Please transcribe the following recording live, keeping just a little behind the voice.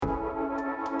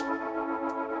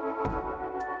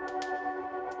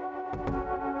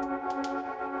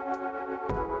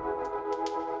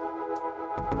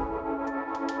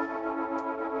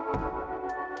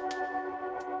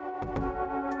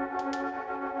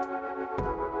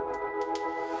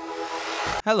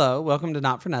Hello, welcome to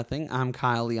Not For Nothing. I'm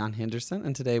Kyle Leon Henderson,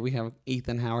 and today we have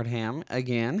Ethan Howard Ham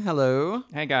again. Hello.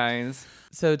 Hey, guys.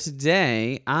 So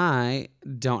today, I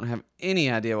don't have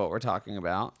any idea what we're talking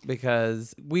about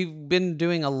because we've been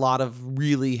doing a lot of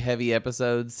really heavy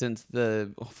episodes since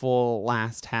the full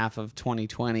last half of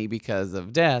 2020 because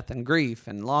of death and grief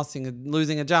and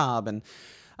losing a job and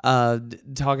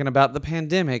talking about the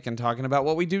pandemic and talking about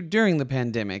what we do during the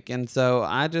pandemic. And so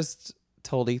I just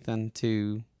told Ethan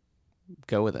to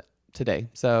go with it today.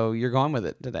 So you're going with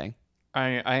it today.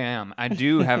 I am. I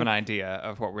do have an idea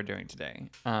of what we're doing today.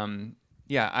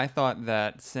 I thought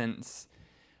that since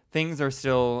things are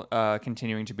still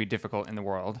continuing to be difficult in the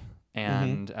world,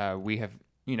 and we have,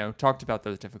 talked about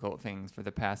those difficult things for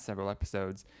the past several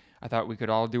episodes, I thought we could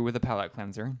all do with a palate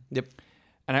cleanser. Yep.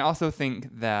 And I also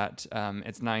think that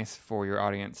it's nice for your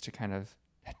audience to kind of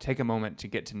take a moment to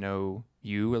get to know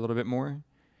you a little bit more.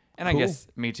 And Cool. I guess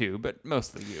me too, but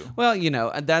mostly you. Well,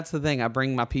 that's the thing. I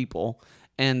bring my people.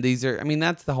 And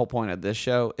that's the whole point of this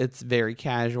show. It's very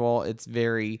casual. It's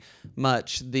very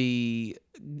much the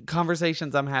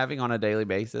conversations I'm having on a daily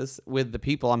basis with the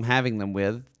people I'm having them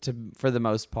with, for the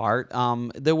most part.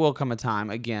 There will come a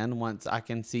time, again, once I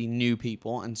can see new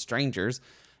people and strangers,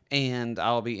 and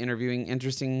I'll be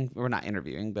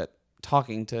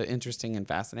talking to interesting and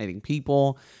fascinating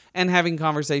people and having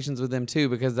conversations with them too,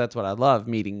 because that's what I love,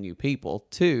 meeting new people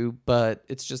too, but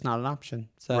it's just not an option.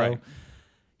 So Right.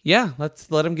 Yeah,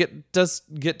 let's let them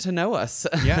get to know us.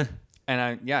 Yeah.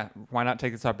 And why not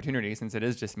take this opportunity since it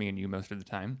is just me and you most of the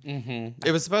time? Mm-hmm.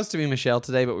 It was supposed to be Michelle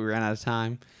today, but we ran out of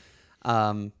time.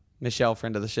 Michelle,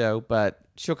 friend of the show, but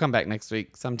she'll come back next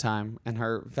week sometime, and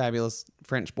her fabulous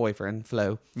French boyfriend,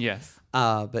 Flo. Yes.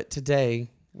 But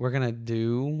today we're going to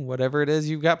do whatever it is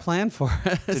you've got planned for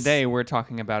us. Today we're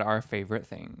talking about our favorite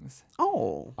things.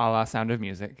 Oh. A la Sound of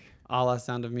Music. A la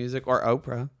Sound of Music or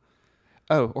Oprah.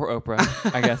 Oh, or Oprah,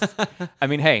 I guess. I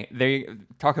mean, hey, they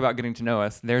talk about getting to know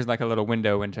us. There's like a little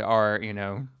window into our,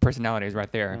 personalities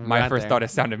right there. My Right first there. thought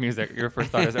is Sound of Music. Your first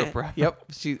thought is Oprah.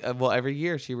 Yep. Every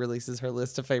year she releases her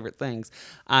list of favorite things.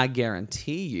 I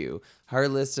guarantee you her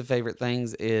list of favorite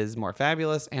things is more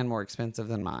fabulous and more expensive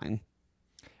than mine.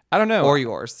 I don't know. Or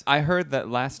yours. I heard that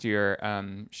last year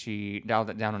she dialed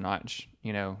it down a notch,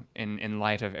 in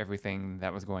light of everything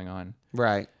that was going on.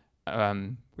 Right.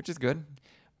 Which is good.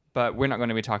 But we're not going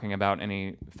to be talking about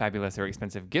any fabulous or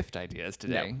expensive gift ideas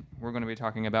today. No. We're going to be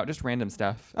talking about just random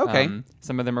stuff. Okay.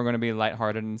 Some of them are going to be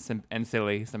lighthearted and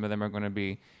silly. Some of them are going to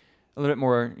be a little bit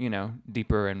more,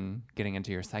 deeper and getting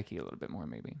into your psyche a little bit more,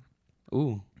 maybe.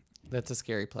 Ooh, that's a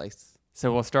scary place.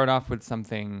 So we'll start off with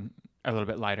something a little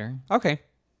bit lighter. Okay.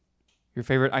 Your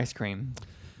favorite ice cream?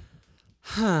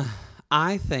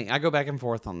 I think I go back and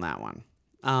forth on that one.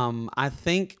 I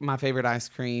think my favorite ice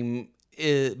cream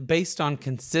based on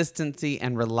consistency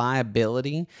and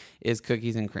reliability is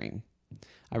cookies and cream.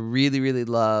 I really, really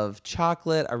love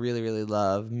chocolate. I really, really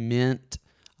love mint.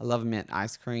 I love mint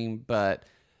ice cream, but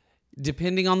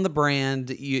depending on the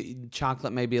brand,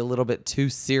 chocolate may be a little bit too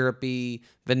syrupy.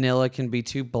 Vanilla can be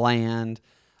too bland.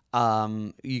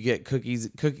 You get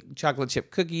chocolate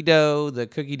chip cookie dough. The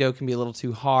cookie dough can be a little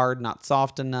too hard, not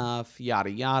soft enough,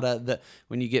 yada, yada.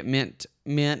 When you get mint,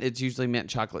 it's usually mint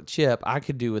chocolate chip. I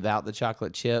could do without the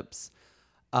chocolate chips.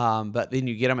 But then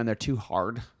you get them and they're too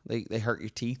hard. They hurt your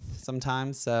teeth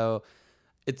sometimes. So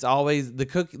it's always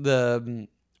the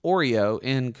Oreo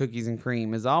in cookies and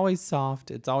cream is always soft.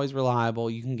 It's always reliable.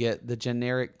 You can get the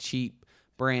generic cheap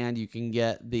brand. You can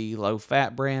get the low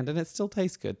fat brand, and it still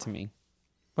tastes good to me.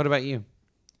 What about you?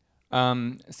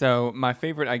 So my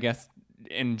favorite, I guess,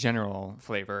 in general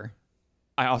flavor,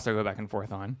 I also go back and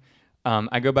forth on.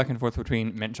 I go back and forth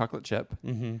between mint chocolate chip.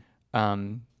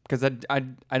 Mm-hmm. Because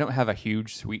I don't have a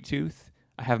huge sweet tooth.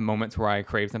 I have moments where I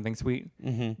crave something sweet.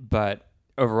 Mm-hmm. But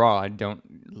overall, I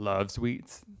don't love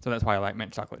sweets. So that's why I like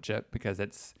mint chocolate chip, because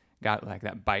it's got like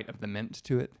that bite of the mint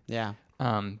to it. Yeah.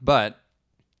 But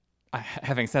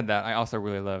having said that, I also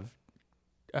really love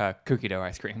cookie dough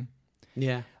ice cream.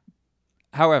 Yeah.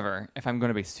 However, if I'm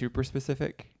going to be super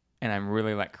specific and I'm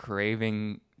really like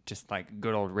craving just like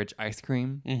good old rich ice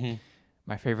cream,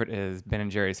 my favorite is Ben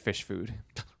 & Jerry's Fish Food.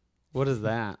 What is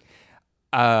that?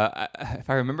 If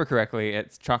I remember correctly,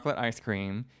 it's chocolate ice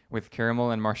cream with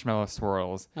caramel and marshmallow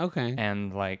swirls. Okay.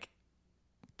 And like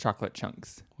chocolate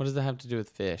chunks. What does that have to do with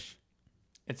fish?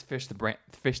 It's Fish the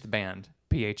band.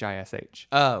 Phish.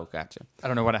 Oh, gotcha. I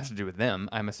don't know what it has to do with them.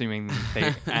 I'm assuming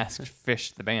they asked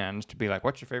Fish the band to be like,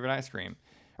 "What's your favorite ice cream?"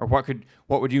 Or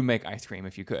what would you make ice cream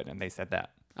if you could? And they said that.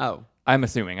 Oh. I'm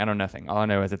assuming. I know nothing. All I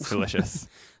know is it's delicious.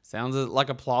 Sounds like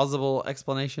a plausible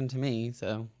explanation to me.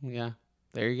 So, yeah.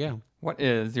 There you go. What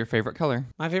is your favorite color?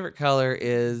 My favorite color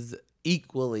is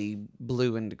equally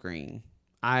blue and green.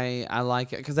 I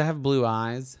like it because I have blue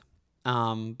eyes.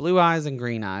 Blue eyes and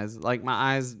green eyes. Like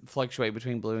my eyes fluctuate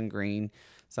between blue and green.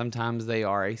 Sometimes they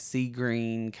are a sea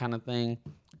green kind of thing.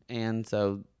 And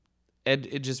so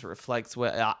it just reflects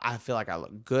what I feel like I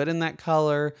look good in that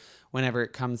color. Whenever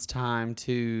it comes time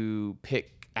to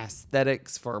pick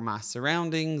aesthetics for my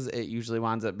surroundings, it usually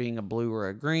winds up being a blue or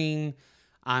a green.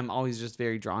 I'm always just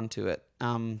very drawn to it.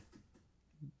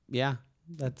 Yeah,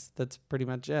 that's pretty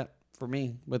much it for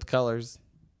me with colors.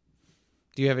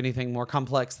 Do you have anything more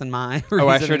complex than mine? Oh,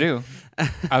 I sure do.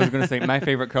 I was going to say my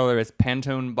favorite color is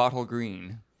Pantone Bottle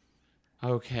Green.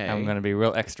 Okay. I'm going to be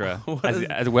real extra, As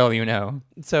as well you know.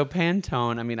 So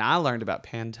Pantone, I mean, I learned about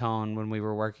Pantone when we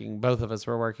were working, both of us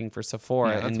were working for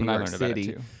Sephora in New York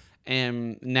City.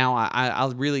 And now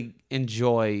I really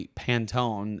enjoy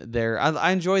Pantone.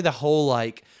 I enjoy the whole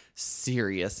like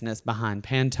seriousness behind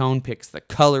Pantone picks the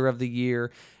color of the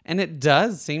year. And it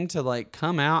does seem to like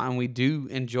come out and we do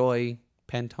enjoy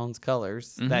Pantone's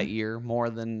colors that year more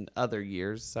than other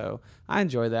years. So I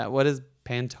enjoy that. What is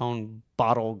Pantone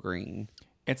Bottle Green?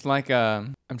 It's like,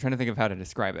 I'm trying to think of how to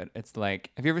describe it. It's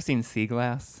like, have you ever seen sea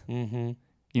glass? Mm-hmm.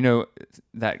 You know,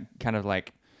 that kind of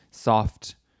like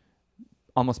soft,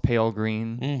 almost pale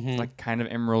green. Mm-hmm. It's like kind of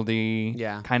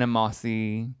emeraldy, kind of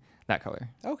mossy, that color.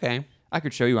 Okay. I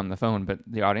could show you on the phone, but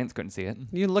the audience couldn't see it.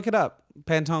 You look it up.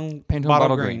 Pantone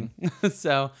Bottle Green.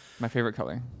 So, my favorite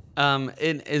color.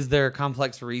 Is there a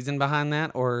complex reason behind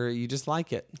that, or you just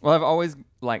like it? Well, I've always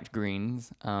liked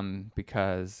greens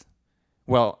because,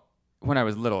 well, when I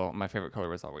was little, my favorite color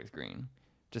was always green,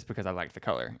 just because I liked the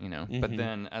color, you know. But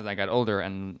then as I got older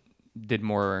and did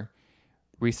more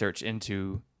research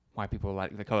into why people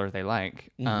like the color they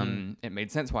like, it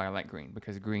made sense why I like green,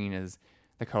 because green is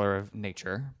the color of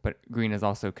nature, but green is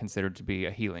also considered to be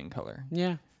a healing color.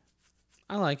 Yeah,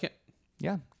 I like it.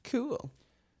 Yeah. Cool.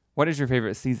 What is your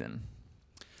favorite season?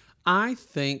 I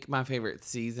think my favorite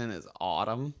season is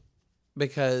autumn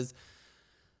because,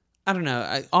 I don't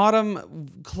know, autumn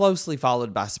closely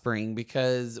followed by spring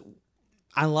because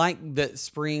I like that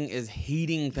spring is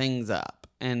heating things up.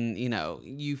 And, you know,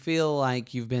 you feel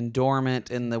like you've been dormant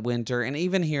in the winter. And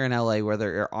even here in LA where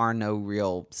there are no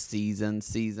real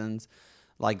seasons,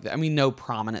 like, I mean, no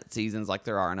prominent seasons like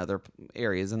there are in other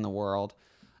areas in the world,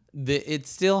 it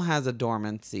still has a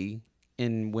dormancy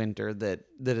in winter that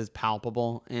is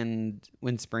palpable. And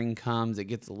when spring comes, it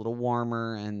gets a little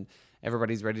warmer and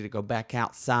everybody's ready to go back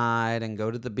outside and go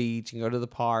to the beach and go to the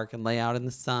park and lay out in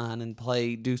the sun and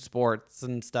do sports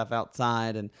and stuff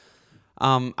outside. And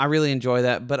I really enjoy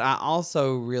that. But I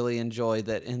also really enjoy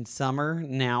that in summer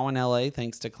now in LA,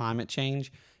 thanks to climate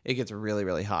change, it gets really,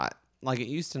 really hot. Like it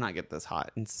used to not get this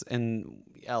hot in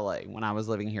LA when I was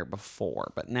living here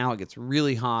before, but now it gets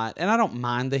really hot. And I don't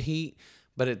mind the heat,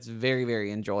 but it's very,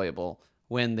 very enjoyable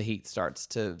when the heat starts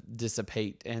to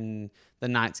dissipate and the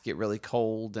nights get really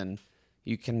cold and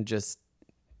you can just,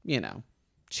 you know,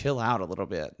 chill out a little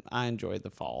bit. I enjoy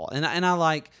the fall. And I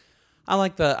like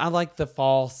the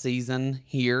fall season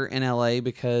here in LA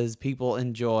because people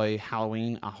enjoy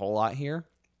Halloween a whole lot here.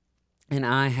 And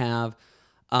I have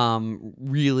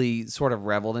really sort of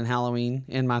reveled in Halloween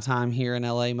in my time here in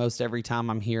LA. Most every time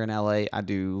I'm here in LA, I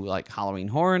do like Halloween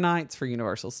Horror Nights for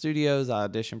Universal Studios. I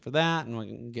audition for that and we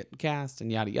can get cast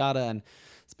and yada yada and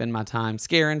spend my time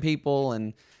scaring people.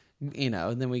 And, you know,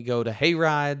 and then we go to hay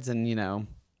rides and, you know,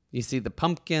 you see the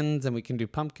pumpkins and we can do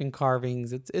pumpkin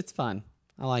carvings. It's fun.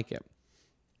 I like it.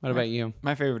 What about you?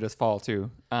 My favorite is fall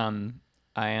too. I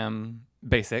am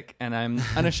basic and I'm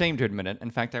unashamed to admit it.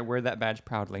 In fact, I wear that badge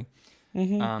proudly.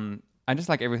 I just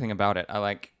like everything about it. I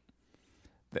like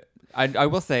I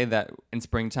will say that in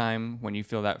springtime, when you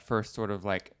feel that first sort of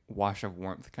like wash of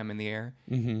warmth come in the air,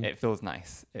 it feels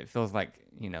nice. It feels like,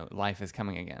 you know, life is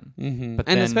coming again. But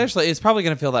especially, it's probably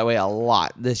going to feel that way a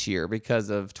lot this year because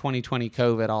of 2020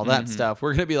 COVID, all that stuff.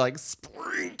 We're going to be like,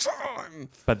 springtime.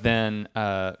 But then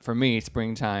for me,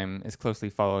 springtime is closely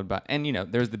followed by, and, you know,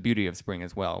 there's the beauty of spring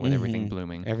as well with everything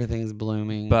blooming. Everything's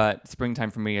blooming. But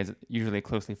springtime for me is usually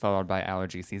closely followed by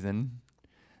allergy season.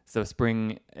 So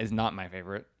spring is not my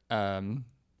favorite.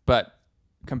 But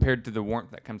compared to the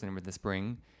warmth that comes in with the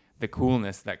spring, the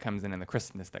coolness that comes in and the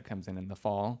crispness that comes in the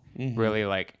fall really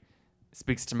like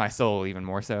speaks to my soul even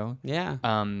more so. Yeah.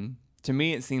 To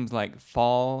me, it seems like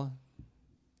fall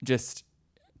just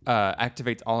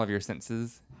activates all of your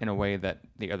senses in a way that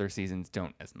the other seasons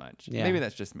don't as much. Yeah. Maybe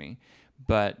that's just me,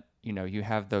 but you know, you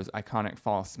have those iconic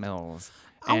fall smells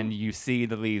and you see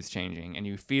the leaves changing and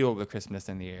you feel the crispness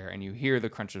in the air and you hear the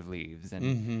crunch of leaves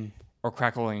and or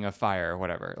crackling of fire or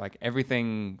whatever. Like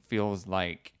everything feels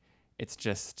like it's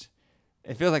just.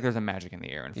 It feels like there's a magic in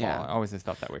the air in fall. Yeah. It always has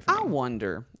felt that way for me. I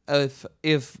wonder if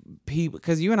people,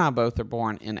 because you and I both are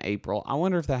born in April. I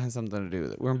wonder if that has something to do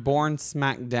with it. We're born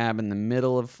smack dab in the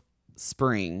middle of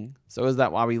spring, so is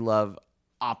that why we love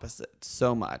opposite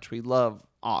so much? We love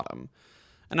autumn,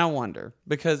 and I wonder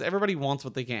because everybody wants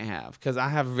what they can't have. Because I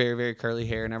have very, very curly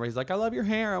hair, and everybody's like, "I love your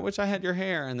hair. I wish I had your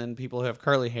hair." And then people who have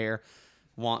curly hair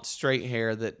want straight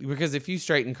hair because if you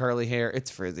straighten curly hair,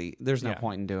 it's frizzy. There's no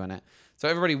point in doing it. So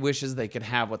everybody wishes they could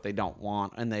have what they don't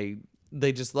want, and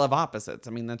they just love opposites.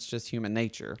 I mean, that's just human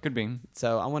nature. Could be.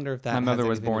 So I wonder if that My mother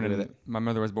was born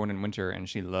in winter, and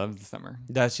she loves the summer.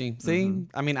 Does she? See,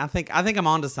 I mean, I think I'm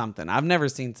onto something. I've never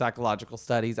seen psychological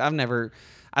studies. I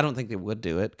don't think they would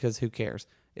do it because who cares?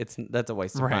 That's a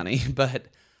waste of money. But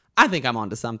I think I'm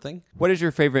onto something. What is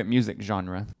your favorite music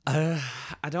genre? I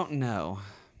don't know.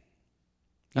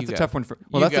 That's a tough one for.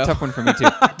 Well, that's a tough one for me too.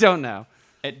 I don't know.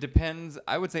 It depends.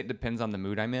 I would say it depends on the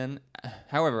mood I'm in.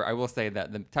 However, I will say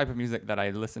that the type of music that I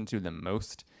listen to the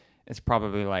most is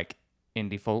probably like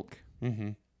indie folk. Mm-hmm.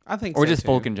 I think, or so just too.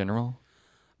 folk in general.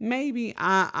 Maybe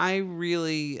I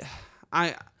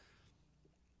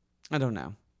don't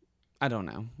know.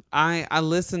 I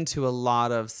listen to a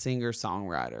lot of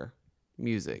singer-songwriter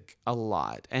music a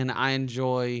lot, and I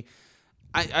enjoy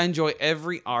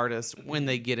every artist when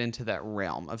they get into that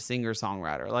realm of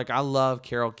singer-songwriter. Like I love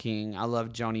Carole King, I love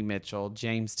Joni Mitchell,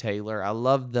 James Taylor. I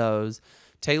love those.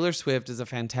 Taylor Swift is a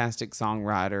fantastic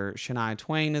songwriter. Shania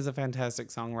Twain is a fantastic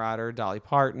songwriter. Dolly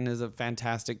Parton is a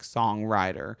fantastic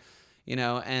songwriter.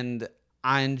 And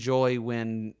I enjoy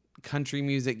when country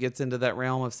music gets into that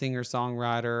realm of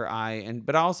singer-songwriter.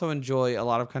 But I also enjoy a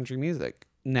lot of country music.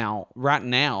 Now, right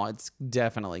now, it's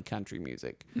definitely country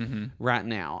music. Mm-hmm. Right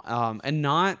now, and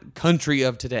not country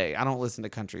of today. I don't listen to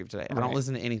country of today. Right. I don't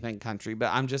listen to anything country, but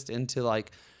I'm just into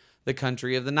like the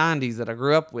country of the 90s that I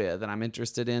grew up with, and I'm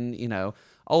interested in,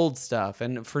 old stuff.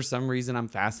 And for some reason, I'm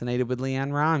fascinated with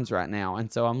LeAnn Rimes right now,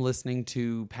 and so I'm listening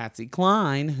to Patsy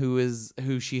Cline,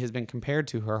 who she has been compared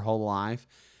to her whole life,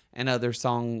 and other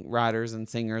songwriters and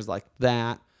singers like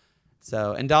that.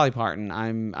 So, and Dolly Parton,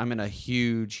 I'm in a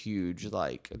huge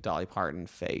like Dolly Parton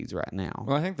phase right now.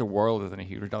 Well, I think the world is in a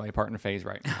huge Dolly Parton phase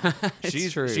right now.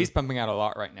 It's true. She's pumping out a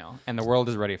lot right now, and the world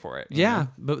is ready for it. Yeah,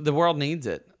 but the world needs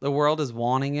it. The world is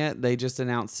wanting it. They just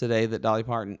announced today that Dolly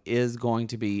Parton is going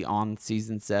to be on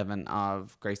season 7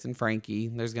 of Grace and Frankie.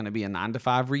 There's going to be a 9 to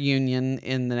 5 reunion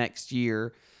in the next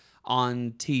year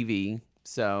on TV.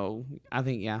 So I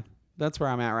think, that's where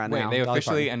I'm at right now. Wait, they Dolly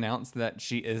officially Parton. announced that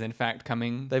she is in fact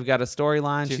coming. They've got a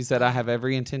storyline. She said, I have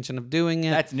every intention of doing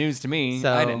it. That's news to me.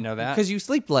 So, I didn't know that. Because you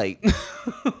sleep late.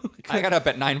 I got up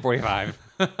at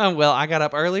 9:45. Well, I got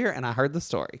up earlier and I heard the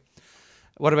story.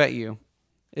 What about you?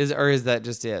 Is that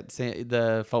just it?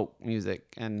 The folk music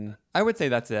and I would say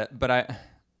that's it, but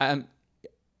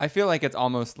I feel like it's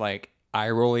almost like eye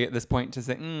rolly at this point to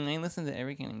say I listen to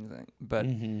every kind of music, but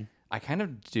I kind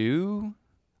of do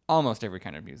almost every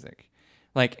kind of music.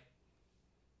 Like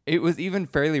it was even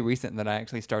fairly recent that I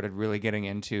actually started really getting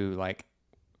into like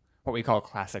what we call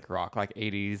classic rock, like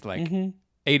 80s, like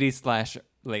 80s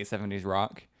 / late 70s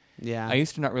rock. Yeah. I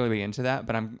used to not really be into that,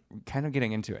 but I'm kind of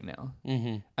getting into it now.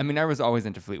 Mm-hmm. I mean, I was always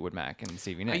into Fleetwood Mac and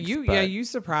Stevie Nicks. You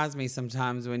surprise me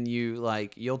sometimes when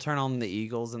you'll turn on the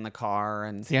Eagles in the car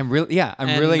and see, I'm really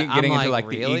getting into like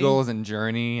really? the Eagles and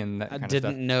Journey and that kind of stuff.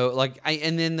 I didn't know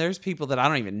and then there's people that I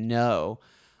don't even know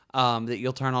that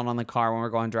you'll turn on the car when we're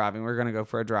going driving. We're going to go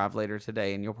for a drive later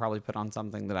today, and you'll probably put on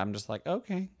something that I'm just like,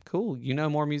 okay, cool. You know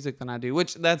more music than I do,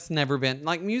 which that's never been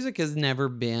like music has never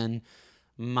been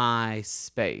my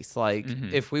space. Like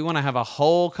if we want to have a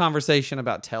whole conversation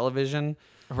about television,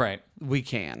 right, we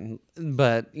can.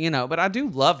 But I do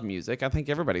love music. I think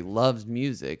everybody loves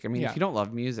music. I mean, if you don't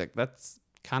love music, that's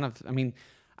kind of, I mean,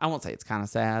 I won't say it's kind of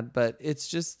sad, but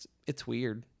it's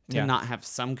weird to not have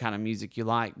some kind of music you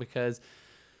like, because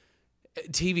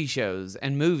TV shows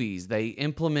and movies, they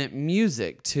implement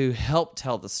music to help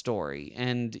tell the story.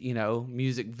 And,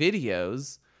 music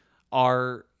videos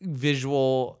are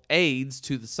visual aids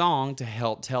to the song to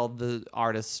help tell the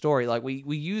artist's story. Like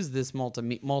we use this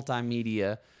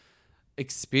multimedia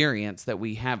experience that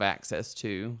we have access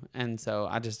to. And so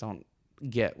I just don't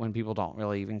get when people don't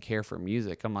really even care for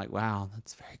music. I'm like, wow,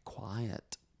 that's very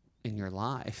quiet in your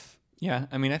life. Yeah,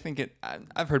 I mean, I think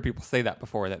I've heard people say that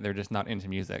before, that they're just not into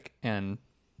music, and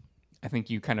I think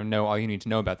you kind of know all you need to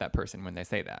know about that person when they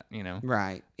say that,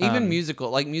 Right. Even musical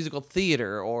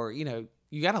theater, or you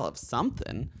gotta love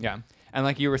something. Yeah, and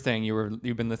like you were saying,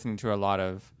 you've been listening to a lot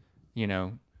of,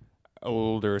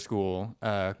 older school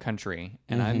country,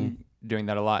 and doing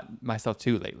that a lot myself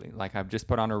too lately. Like I've just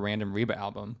put on a random Reba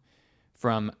album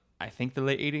from I think the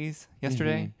late 80s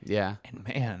yesterday. Yeah. And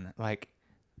man, like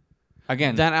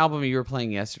again, That album you were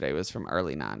playing yesterday was from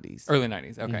early 90s. early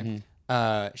 90s.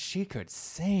 Okay. She could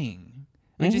sing.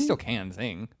 I mean, she still can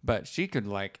sing, but she could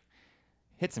like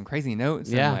hit some crazy notes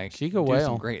Yeah, and like she could do wail.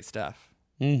 some great stuff.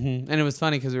 And it was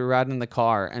funny because we were riding in the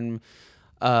car and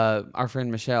our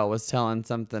friend Michelle was telling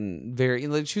something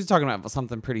she was talking about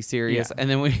something pretty serious. Yeah. And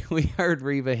then we heard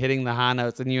Reba hitting the high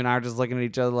notes and you and I are just looking at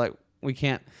each other like we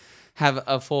can't have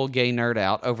a full gay nerd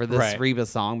out over this Right. Reba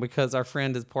song because our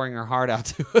friend is pouring her heart out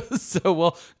to us. So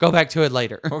we'll go back to it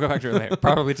later. We'll go back to it later,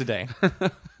 probably today.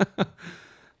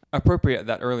 Appropriate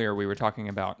that earlier we were talking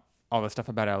about all the stuff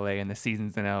about LA and the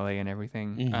seasons in LA and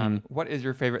everything. What is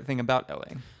your favorite thing about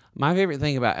LA? My favorite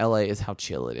thing about LA is how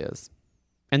chill it is.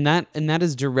 And that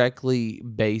is directly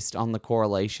based on the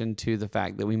correlation to the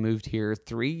fact that we moved here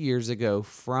 3 years ago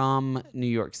from New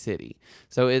York City.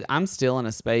 So I'm still in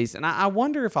a space, and I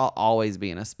wonder if I'll always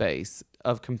be in a space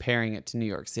of comparing it to New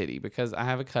York City because I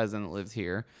have a cousin that lives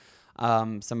here,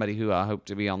 somebody who I hope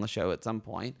to be on the show at some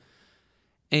point.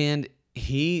 And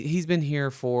he's been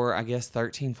here for, I guess,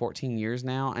 13, 14 years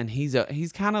now. And he's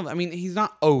kind of, I mean, he's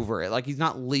not over it. Like, he's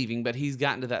not leaving, but he's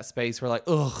gotten to that space where, like,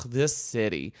 ugh, this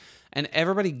city. And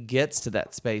everybody gets to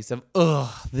that space of,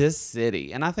 ugh, this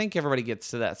city. And I think everybody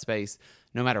gets to that space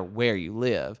no matter where you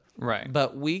live. Right.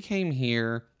 But we came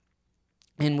here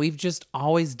and we've just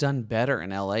always done better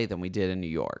in LA than we did in New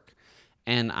York.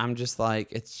 And I'm just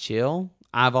like, it's chill.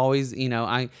 I've always,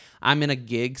 I'm in a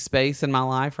gig space in my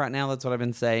life right now. That's what I've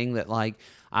been saying, that like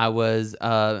I was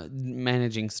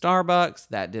managing Starbucks.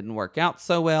 That didn't work out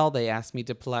so well. They asked me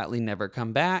to politely never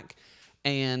come back.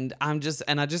 And I just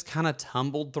kind of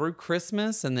tumbled through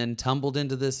Christmas and then tumbled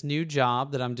into this new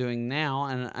job that I'm doing now.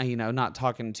 And, not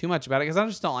talking too much about it because I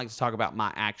just don't like to talk about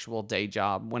my actual day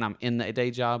job when I'm in the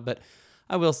day job. But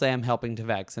I will say I'm helping to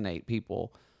vaccinate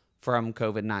people from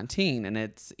COVID-19. And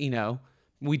it's,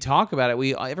 we talk about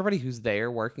it. Everybody who's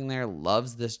there, working there,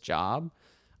 loves this job.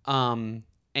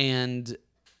 And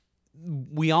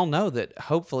we all know that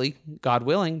hopefully, God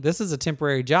willing, this is a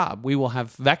temporary job. We will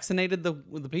have vaccinated the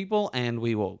people and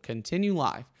we will continue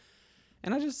life.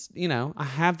 And I just, I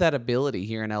have that ability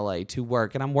here in LA to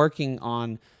work, and I'm working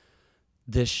on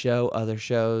this show, other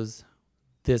shows,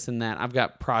 this and that. I've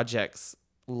got projects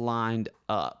lined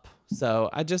up. So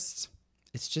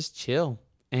it's just chill.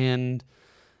 And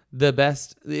the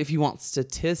best, if you want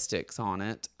statistics on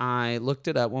it, I looked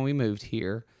it up when we moved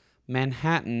here.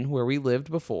 Manhattan, where we lived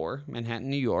before, Manhattan,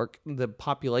 New York, the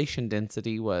population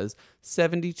density was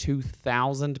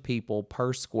 72,000 people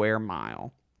per square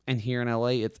mile. And here in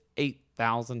LA, it's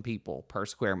 8,000 people per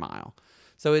square mile.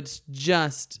 So it's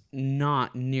just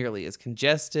not nearly as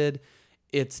congested.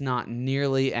 It's not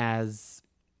nearly as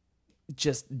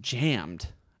just jammed.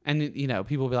 And,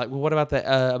 people will be like, well, what about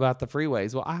the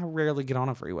freeways? Well, I rarely get on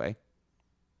a freeway.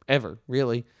 Ever,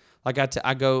 really. Like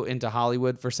I go into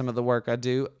Hollywood for some of the work I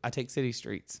do. I take city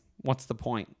streets. What's the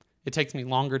point? It takes me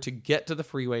longer to get to the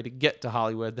freeway to get to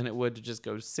Hollywood than it would to just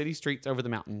go city streets over the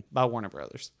mountain by Warner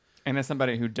Brothers. And as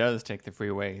somebody who does take the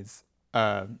freeways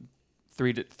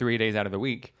 3 days out of the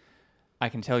week, I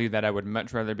can tell you that I would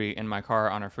much rather be in my car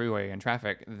on a freeway in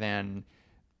traffic than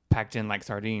packed in like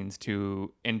sardines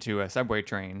into a subway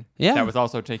train that was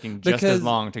also taking just as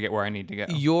long to get where I need to go.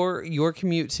 Your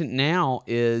commute to now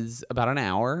is about an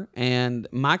hour, and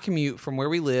my commute from where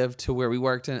we lived to where we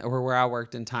worked or where I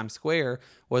worked in Times Square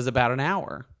was about an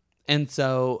hour. And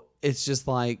so it's just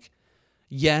like,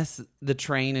 yes, the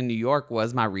train in New York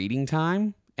was my reading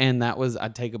time, and that was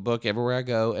I'd take a book everywhere I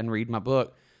go and read my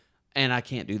book. And I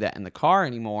can't do that in the car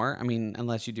anymore. I mean,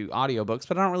 unless you do audiobooks,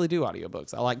 but I don't really do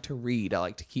audiobooks. I like to read. I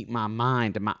like to keep my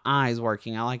mind and my eyes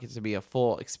working. I like it to be a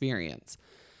full experience.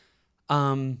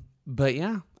 But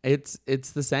yeah, it's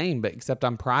the same, but except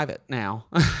I'm private now.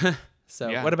 So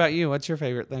Yeah. What about you? What's your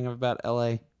favorite thing about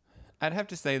LA? I'd have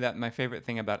to say that my favorite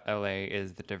thing about LA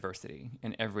is the diversity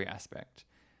in every aspect.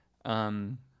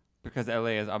 Because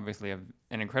LA is obviously an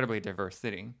incredibly diverse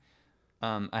city.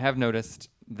 I have noticed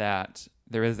that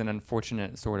there is an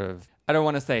unfortunate sort of, I don't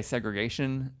want to say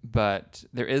segregation, but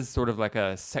there is sort of like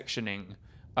a sectioning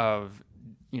of,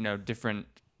 different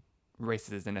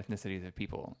races and ethnicities of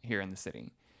people here in the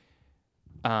city.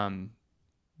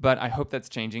 But I hope that's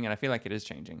changing, and I feel like it is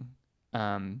changing.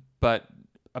 But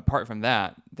apart from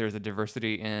that, there's a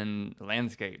diversity in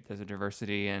landscape. There's a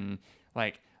diversity in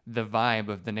like the vibe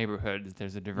of the neighborhoods.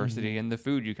 There's a diversity in the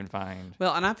food you can find.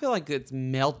 Well, and I feel like it's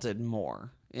melted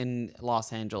more in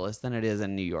Los Angeles than it is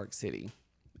in New York City.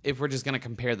 If we're just going to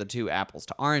compare the two apples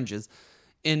to oranges,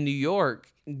 in New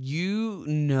York,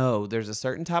 there's a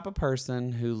certain type of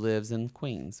person who lives in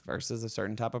Queens versus a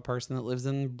certain type of person that lives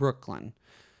in Brooklyn.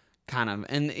 Kind of.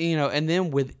 And, and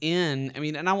then within,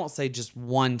 and I won't say just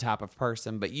one type of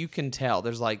person, but you can tell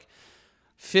there's like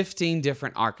 15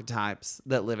 different archetypes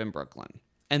that live in Brooklyn.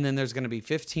 And then there's going to be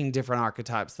 15 different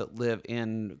archetypes that live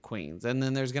in Queens. And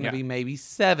then there's going to be maybe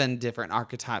 7 different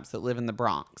archetypes that live in the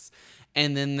Bronx.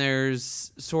 And then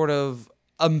there's sort of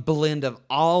a blend of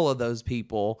all of those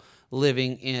people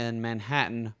living in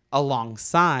Manhattan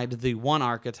alongside the one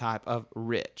archetype of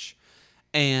rich.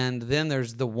 And then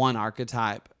there's the one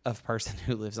archetype of person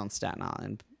who lives on Staten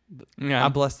Island. Yeah. I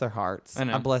bless their hearts.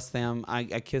 I bless them. I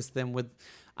kiss them with...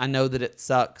 I know that it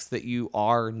sucks that you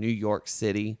are New York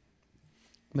City,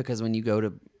 because when you go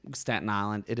to Staten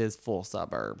Island, it is full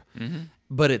suburb. Mm-hmm.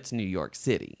 But it's New York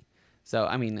City. So,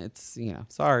 it's,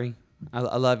 sorry. I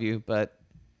love you, but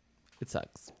it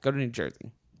sucks. Go to New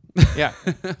Jersey. Yeah.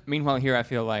 Meanwhile, here I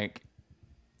feel like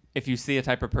if you see a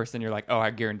type of person, you're like, oh, I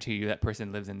guarantee you that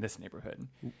person lives in this neighborhood.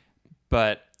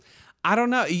 But I don't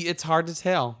know. It's hard to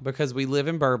tell because we live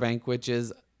in Burbank, which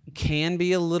can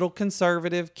be a little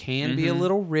conservative, can be a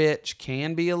little rich,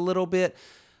 can be a little bit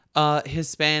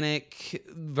Hispanic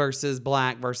versus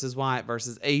black versus white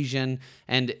versus Asian.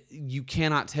 And you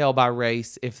cannot tell by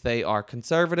race if they are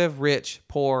conservative, rich,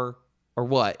 poor, or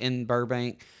what. In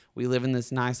Burbank, we live in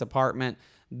this nice apartment.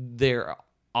 There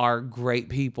are great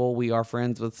people. We are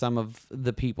friends with some of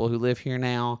the people who live here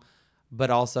now, but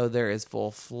also there is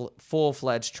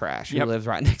full-fledged trash who lives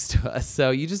right next to us.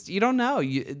 So you don't know.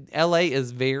 LA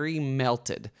is very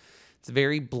melted. It's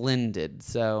very blended.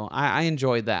 So I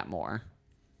enjoyed that more.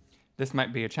 This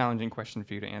might be a challenging question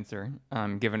for you to answer,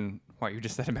 given what you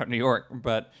just said about New York,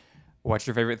 but what's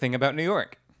your favorite thing about New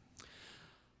York?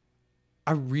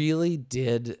 I really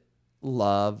did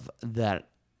love that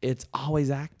it's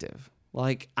always active.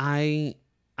 Like I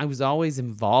was always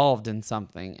involved in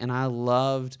something, and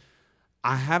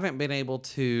I haven't been able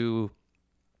to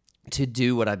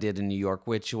do what I did in New York,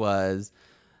 which was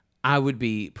I would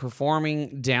be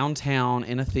performing downtown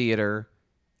in a theater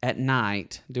at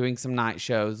night, doing some night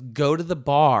shows, go to the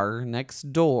bar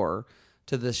next door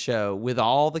to the show with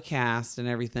all the cast and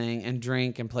everything, and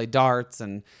drink and play darts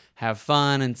and have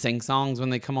fun and sing songs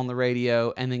when they come on the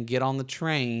radio, and then get on the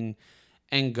train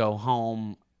and go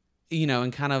home,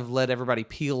 and kind of let everybody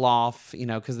peel off,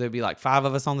 because there'd be like 5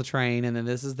 of us on the train, and then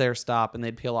this is their stop, and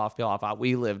they'd peel off.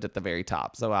 We lived at the very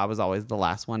top, so I was always the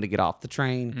last one to get off the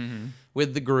train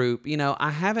with the group.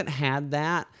 I haven't had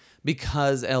that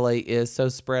because LA is so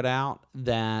spread out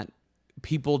that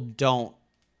people don't,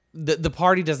 the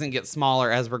party doesn't get smaller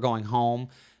as we're going home.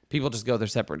 People just go their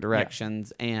separate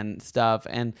directions and stuff.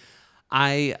 And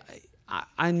I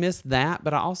miss that,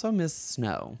 but I also miss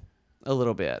snow a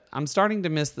little bit. I'm starting to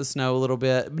miss the snow a little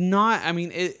bit.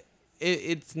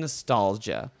 It's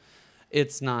nostalgia.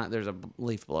 It's not, there's a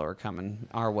leaf blower coming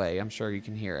our way. I'm sure you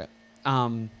can hear it.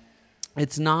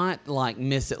 It's not like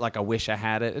miss it like I wish I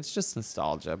had it. It's just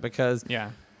nostalgia because,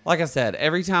 like I said,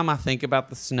 every time I think about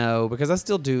the snow, because I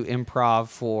still do improv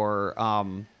for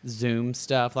Zoom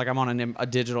stuff. Like I'm on a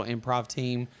digital improv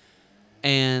team,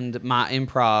 and my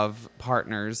improv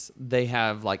partners, they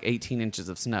have like 18 inches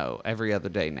of snow every other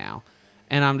day now.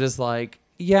 And I'm just like,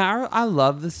 yeah, I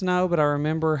love the snow, but I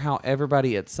remember how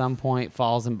everybody at some point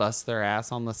falls and busts their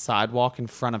ass on the sidewalk in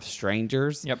front of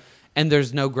strangers. Yep. And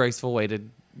there's no graceful way to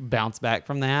bounce back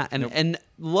from that. And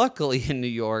luckily in New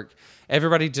York,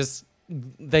 everybody just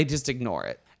ignore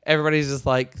it. Everybody's just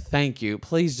like, thank you.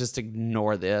 Please just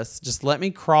ignore this. Just let me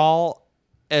crawl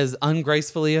as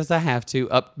ungracefully as I have to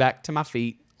up back to my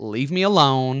feet. Leave me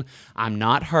alone. I'm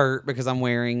not hurt because I'm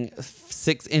wearing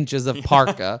 6 inches of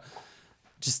parka.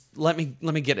 Just let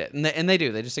me get it. And they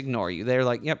do. They just ignore you. They're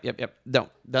like, yep.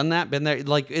 Done that, been there.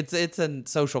 Like it's a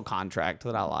social contract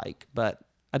that I like, but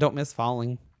I don't miss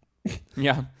falling.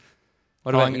 Yeah.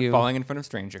 What about you? Falling in front of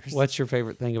strangers. What's your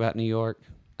favorite thing about New York?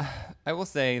 I will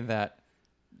say that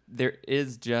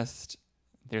there's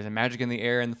a magic in the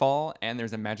air in the fall, and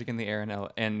there's a magic in the air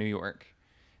in New York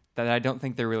that I don't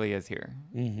think there really is here.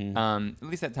 Mm-hmm. At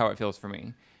least that's how it feels for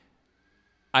me.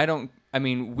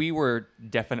 We were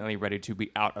definitely ready to be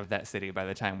out of that city by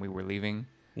the time we were leaving.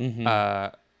 Mm-hmm.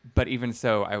 But even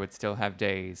so, I would still have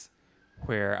days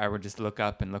where I would just look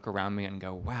up and look around me and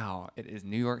go, wow, it is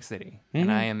New York City. Mm-hmm.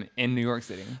 And I am in New York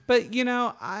City. But,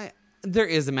 there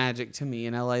is a magic to me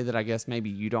in LA that I guess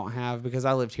maybe you don't have, because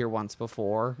I lived here once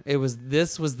before.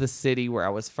 This was the city where I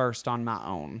was first on my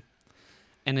own.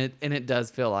 And it does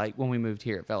feel like when we moved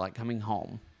here, it felt like coming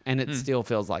home. And it still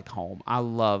feels like home. I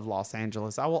love Los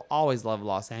Angeles. I will always love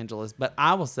Los Angeles. But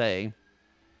I will say,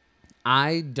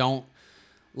 I don't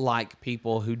like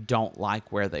people who don't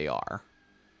like where they are.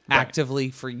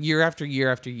 Actively for year after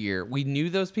year after year. We knew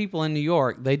those people in New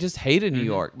York. They just hated New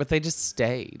York, but they just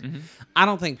stayed. I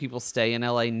don't think people stay in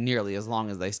LA nearly as long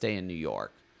as they stay in New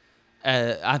York.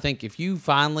 I think if you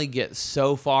finally get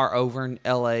so far over in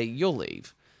LA, you'll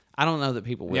leave. I don't know that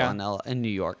people will in New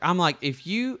York. I'm like, if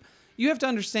you have to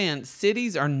understand,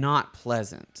 cities are not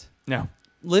pleasant. No.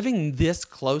 Living this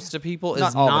close to people is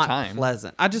Not all the not time.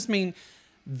 pleasant. I just mean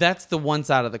that's the one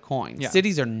side of the coin. Yeah.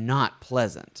 Cities are not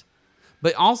pleasant.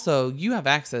 But also, you have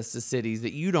access to cities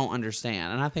that you don't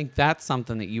understand, and I think that's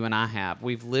something that you and I have.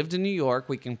 We've lived in New York.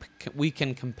 We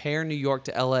can compare New York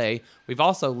to L.A. We've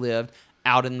also lived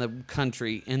out in the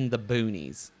country in the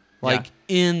boonies,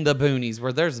 in the boonies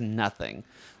where there's nothing.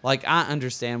 Like, I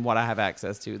understand what I have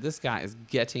access to. This guy is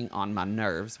getting on my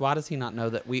nerves. Why does he not know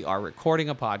that we are recording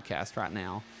a podcast right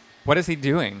now? What is he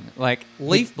doing? Like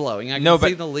Leaf blowing. I can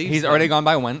see the leaves. He's already gone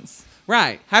by once.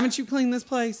 Right. Haven't you cleaned this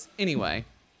place? Anyway.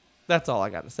 That's all I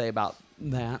got to say about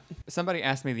that. Somebody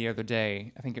asked me the other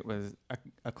day, I think it was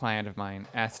a client of mine,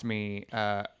 asked me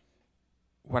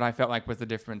what I felt like was the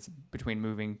difference between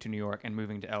moving to New York and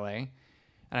moving to LA.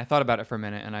 And I thought about it for a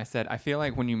minute, and I said, I feel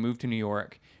like when you move to New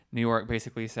York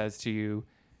basically says to you,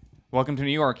 welcome to New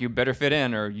York, you better fit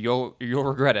in or you'll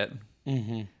regret it.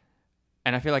 Mm-hmm.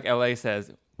 And I feel like LA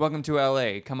says, welcome to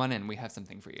LA, come on in, we have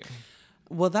something for you.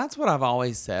 Well, that's what I've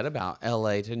always said about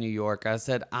L.A. to New York. I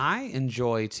said, I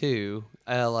enjoy, too,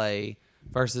 L.A.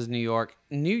 versus New York.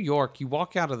 New York, you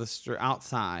walk out of the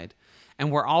outside,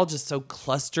 and we're all just so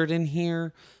clustered in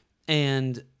here.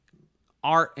 And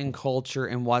art and culture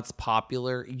and what's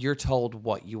popular, you're told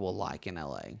what you will like in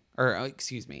L.A. Or,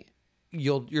 excuse me,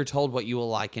 you're told what you will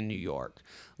like in New York.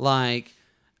 Like,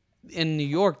 in New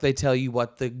York, they tell you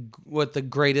what the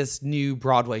greatest new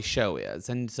Broadway show is.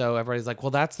 And so everybody's like,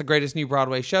 well, that's the greatest new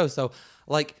Broadway show. So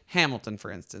like Hamilton, for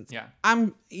instance. Yeah.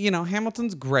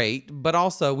 Hamilton's great, but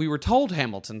also we were told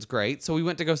Hamilton's great. So we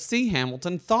went to go see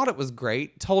Hamilton, thought it was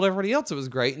great, told everybody else it was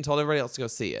great, and told everybody else to go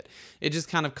see it. It just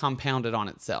kind of compounded on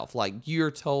itself. Like, you're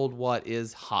told what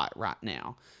is hot right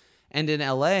now. And in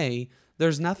LA,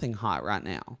 there's nothing hot right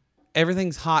now.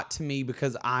 Everything's hot to me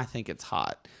because I think it's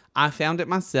hot. I found it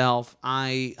myself.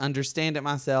 I understand it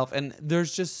myself. And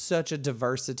there's just such a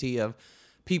diversity of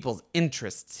people's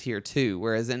interests here too.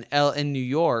 Whereas in New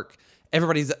York,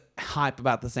 everybody's hype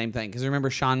about the same thing. Because remember,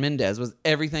 Shawn Mendes was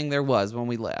everything there was when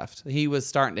we left. He was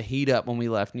starting to heat up when we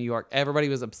left New York. Everybody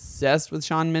was obsessed with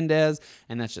Shawn Mendes,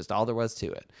 and that's just all there was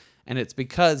to it. And it's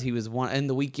because he was one in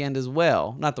The Weeknd as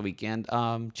well. Not The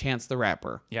Weeknd, Chance the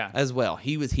Rapper. Yeah. As well.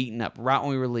 He was heating up right when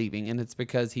we were leaving. And it's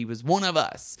because he was one of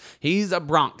us. He's a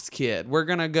Bronx kid. We're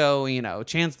going to go,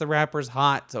 Chance the Rapper's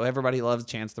hot. So everybody loves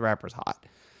Chance the Rapper's hot.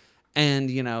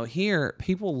 And, here,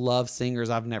 people love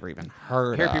singers I've never even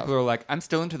heard of. Here people are like, I'm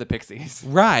still into the Pixies.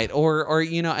 Right. Or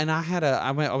and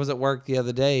I was at work the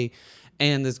other day,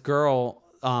 and this girl,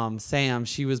 Sam,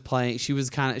 she's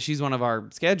one of our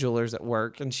schedulers at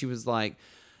work, and she was like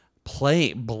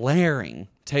blaring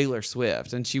Taylor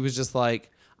Swift, and she was just like,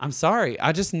 I'm sorry,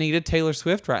 I just needed Taylor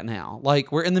Swift right now.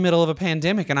 Like, we're in the middle of a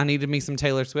pandemic and I needed me some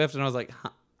Taylor Swift. And I was like,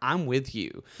 I'm with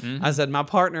you. Mm-hmm. I said, my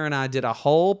partner and I did a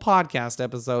whole podcast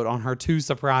episode on her 2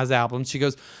 surprise albums. She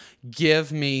goes,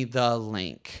 give me the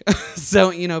link.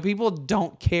 So, people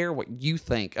don't care what you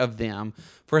think of them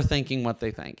for thinking what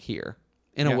they think here.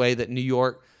 In a way that New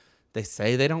York, they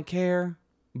say they don't care,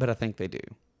 but I think they do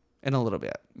in a little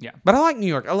bit. Yeah. But I like New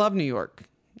York. I love New York.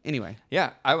 Anyway.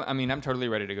 Yeah. I mean, I'm totally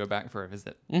ready to go back for a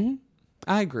visit. Mm-hmm.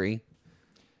 I agree.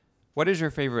 What is your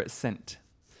favorite scent?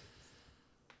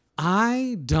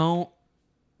 I don't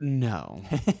know.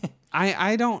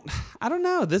 I don't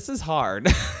know. This is hard.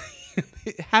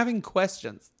 Having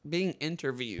questions, being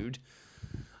interviewed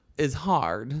is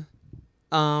hard.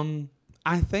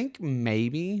 I think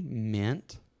maybe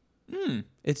mint.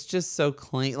 It's just so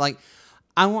clean. Like,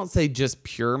 I won't say just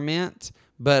pure mint,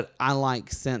 but I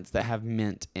like scents that have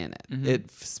mint in it. Mm-hmm. It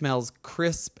smells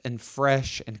crisp and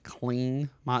fresh and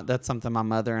clean. That's something my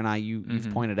mother and I,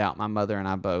 you've pointed out, my mother and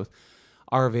I both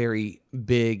are very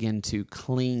big into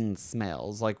clean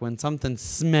smells. Like, when something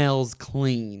smells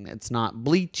clean, it's not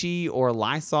bleachy or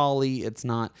Lysol-y. It's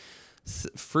not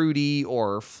fruity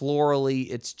or florally.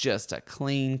 It's just a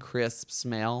clean, crisp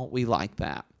smell. We like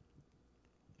that.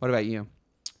 What about you?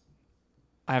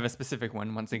 I have a specific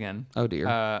one once again. Oh dear.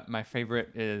 My favorite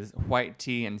is white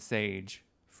tea and sage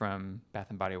from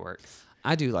Bath and Body Works.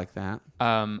 I do like that.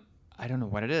 I don't know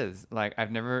what it is. Like,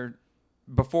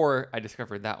 before I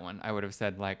discovered that one, I would have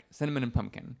said like cinnamon and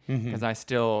pumpkin, because I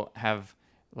still have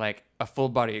like a full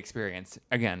body experience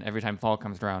again every time fall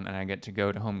comes around and I get to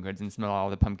go to Home Goods and smell all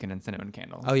the pumpkin and cinnamon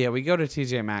candles. Oh yeah, we go to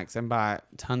TJ Maxx and buy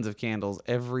tons of candles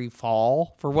every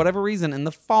fall. For whatever reason, in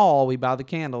the fall we buy the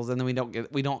candles, and then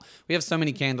we have so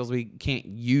many candles we can't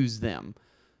use them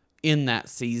in that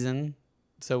season,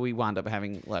 so we wind up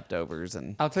having leftovers.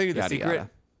 And I'll tell you the yada, secret: yada.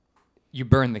 you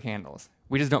burn the candles.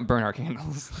 We just don't burn our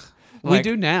candles. We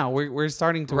do now. We're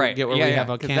starting to get where we have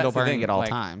a 'cause candle that's the burning thing. at all Like,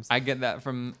 times. I get that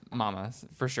from Mama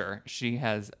for sure. She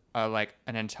has like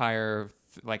an entire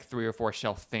like 3 or 4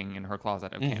 shelf thing in her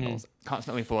closet of candles,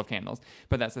 constantly full of candles.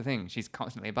 But that's the thing. She's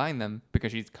constantly buying them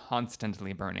because she's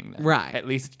constantly burning them. Right. At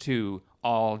least 2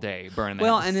 all day burning them.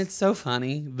 Well, and it's so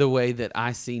funny the way that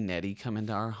I see Nettie come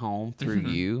into our home through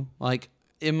you. Like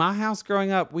in my house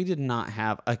growing up, we did not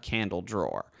have a candle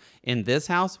drawer. In this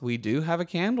house, we do have a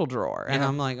candle drawer. And Yeah.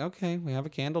 I'm like, okay, we have a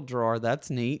candle drawer. That's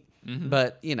neat.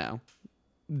 But,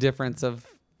 difference of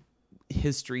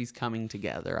histories coming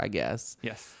together, I guess.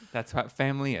 yes, that's what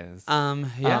family is.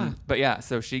 Yeah. But yeah,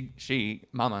 so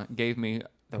Mama gave me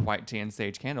the white tea and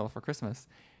sage candle for Christmas.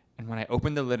 And when I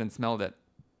opened the lid and smelled it,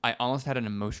 I almost had an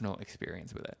emotional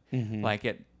experience with it. Like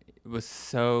it was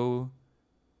so,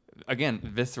 again,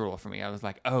 visceral for me. I was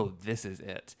like, oh, this is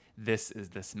it. This is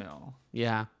the smell.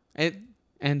 Yeah.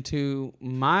 And to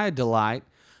my delight,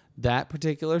 that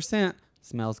particular scent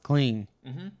smells clean.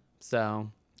 So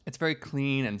It's very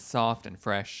clean and soft and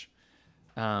fresh.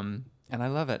 And I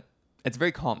love it. It's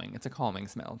very calming. It's a calming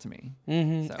smell to me.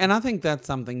 So. And I think that's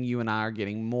something you and I are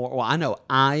getting more. Well, I know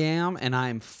I am, and I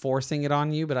am forcing it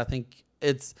on you, but I think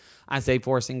I say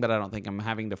forcing, but I don't think I'm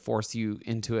having to force you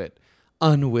into it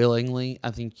unwillingly.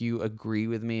 I think you agree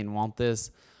with me and want this.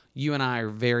 You and I are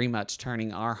very much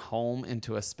turning our home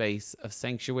into a space of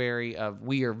sanctuary.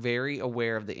 We are very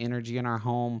aware of the energy in our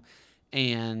home,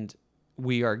 and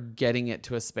we are getting it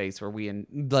to a space where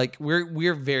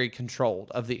we're very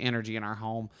controlled of the energy in our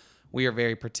home. We are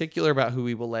very particular about who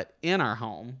we will let in our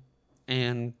home.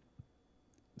 And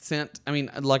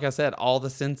like I said, all the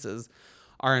senses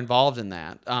are involved in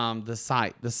that. The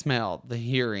sight, the smell, the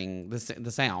hearing,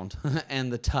 the sound,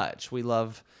 and the touch. We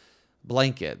love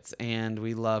blankets and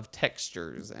we love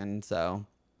textures. And so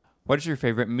What is your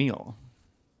favorite meal?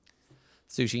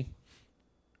 sushi.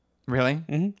 Really?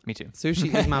 Me too.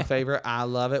 Sushi is my favorite. I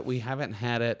love it. We haven't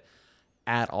had it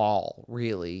at all,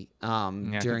 really,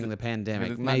 during the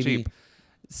pandemic. it's not Maybe cheap.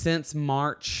 since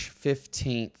March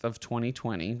 15th of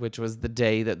 2020, which was the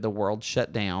day that the world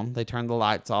shut down. They turned the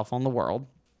lights off on the world,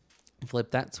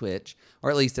 flipped that switch, or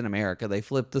at least in America, they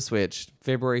flipped the switch.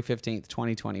 February 15th,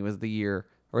 2020 was the year,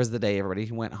 or was the day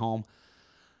everybody went home.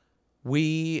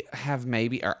 I've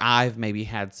maybe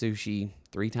had sushi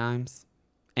 3 times,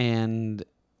 and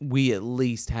we at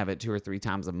least have it 2 or 3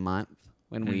 times a month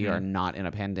when we are not in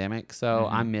a pandemic. So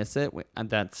I miss it.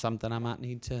 That's something I might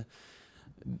need to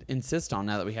insist on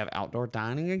now that we have outdoor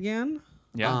dining again.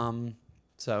 Yeah.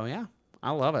 So yeah,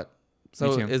 I love it.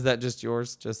 So Me too. is that just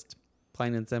yours? Just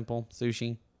plain and simple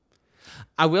sushi?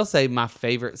 I will say my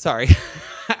favorite. Sorry,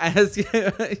 see,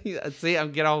 I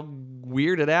get all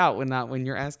weirded out when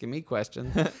you're asking me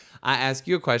questions. I ask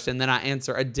you a question, then I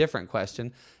answer a different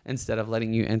question instead of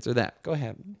letting you answer that. Go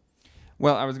ahead.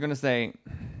 Well, I was going to say,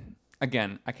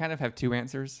 again, I kind of have 2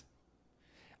 answers.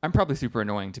 I'm probably super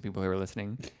annoying to people who are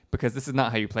listening because this is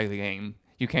not how you play the game.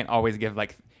 You can't always give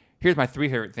here's my 3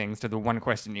 favorite things to the one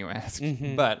question you asked.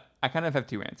 But I kind of have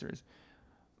 2 answers.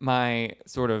 My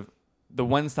the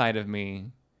one side of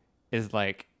me is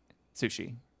like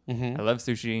sushi. I love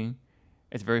sushi.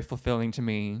 It's very fulfilling to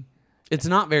me. It's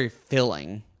not very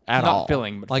filling at Not all.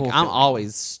 filling, but like I'm fulfilling.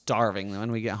 always starving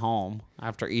when we get home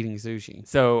after eating sushi.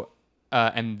 So,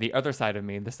 and the other side of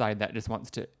me, the side that just wants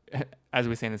to, as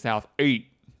we say in the South, eat,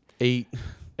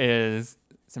 is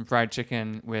some fried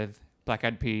chicken with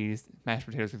black-eyed peas, mashed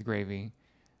potatoes with gravy,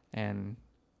 and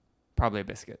probably a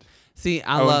biscuit. See,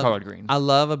 and collard greens. I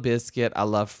love a biscuit. I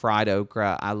love fried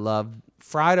okra. I love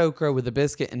fried okra with a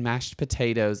biscuit and mashed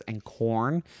potatoes and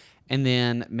corn, and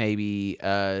then maybe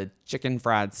a chicken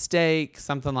fried steak,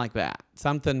 something like that.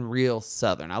 Something real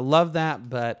Southern. I love that,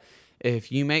 but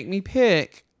if you make me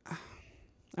pick,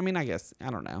 I guess, I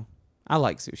don't know. I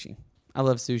like sushi. I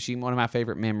love sushi. One of my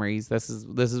favorite memories, this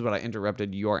is what I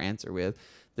interrupted your answer with,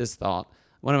 this thought.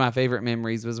 One of my favorite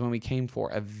memories was when we came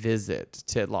for a visit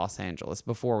to Los Angeles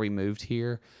before we moved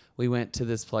here. We went to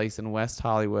this place in West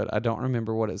Hollywood. I don't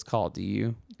remember what it's called. Do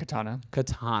you? Katana.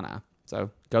 So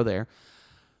go there.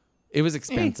 It was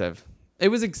expensive. It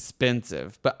was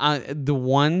expensive. But the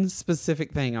one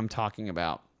specific thing I'm talking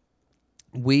about,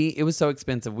 it was so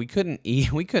expensive. We couldn't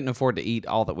afford to eat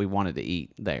all that we wanted to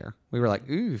eat there. We were like,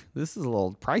 ooh, this is a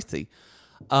little pricey.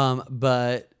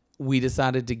 But we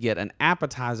decided to get an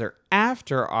appetizer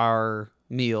after our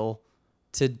meal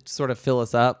to sort of fill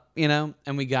us up, and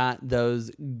we got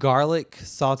those garlic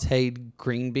sauteed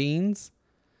green beans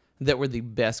that were the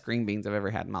best green beans I've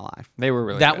ever had in my life. They were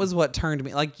really That good. was what turned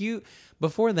me. Like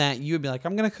before that, you would be like,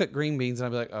 I'm going to cook green beans. And I'd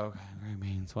be like, oh, okay, green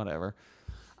beans, whatever.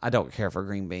 I don't care for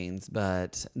green beans.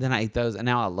 But then I ate those, and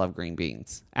now I love green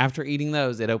beans. After eating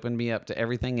those, it opened me up to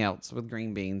everything else with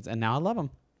green beans, and now I love them.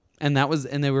 And it was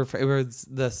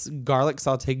the garlic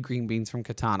sauteed green beans from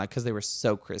Katana because they were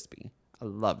so crispy. I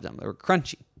loved them. They were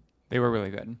crunchy. They were really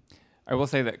good. I will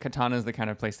say that Katana is the kind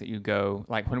of place that you go.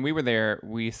 Like when we were there,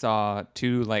 we saw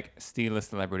two like C-list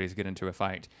celebrities get into a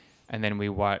fight, and then we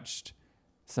watched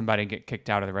somebody get kicked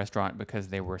out of the restaurant because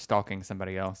they were stalking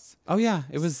somebody else. Oh yeah,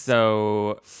 it was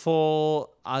So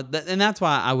full, and that's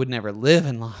why I would never live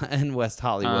in West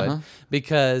Hollywood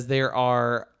because there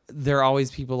are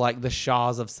always people like the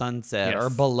Shaws of Sunset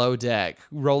or Below Deck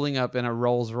rolling up in a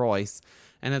Rolls Royce.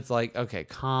 And it's like, okay,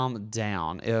 calm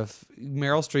down. If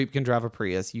Meryl Streep can drive a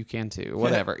Prius, you can too.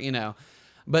 Whatever,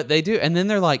 But they do. And then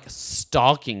they're like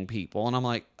stalking people. And I'm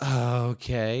like, oh,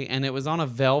 okay. And it was on a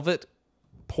velvet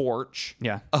porch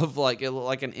of like, it looked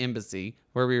like an embassy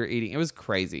where we were eating. It was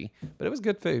crazy, but it was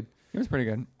good food. It was pretty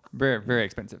good. Very, very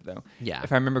expensive though. Yeah.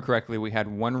 If I remember correctly, we had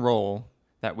one roll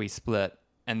that we split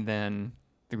and then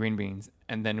the green beans,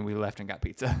 and then we left and got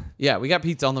pizza. Yeah, we got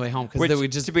pizza on the way home because we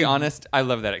just. To be honest, I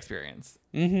love that experience.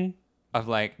 Mm-hmm. Of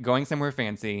like going somewhere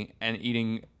fancy and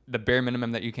eating the bare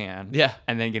minimum that you can. Yeah.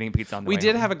 And then getting pizza on the way We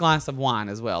did home. have a glass of wine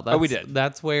as well. We did.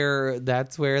 That's where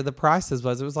the prices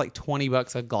was. It was like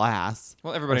 $20 a glass.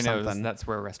 Well, everybody knows something. that's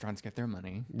where restaurants get their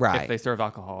money. Right. If they serve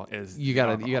alcohol, is You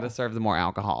gotta serve the more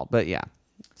alcohol. But yeah.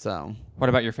 So. What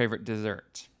about your favorite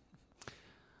dessert?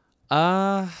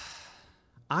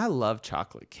 I love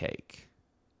chocolate cake.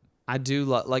 I do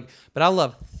but I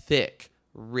love thick,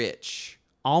 rich,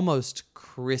 almost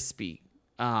crispy.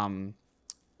 And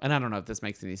I don't know if this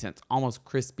makes any sense. Almost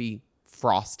crispy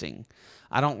frosting.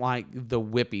 I don't like the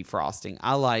whippy frosting.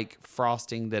 I like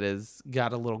frosting that has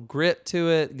got a little grit to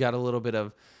it, got a little bit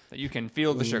of That you can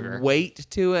feel the sugar. weight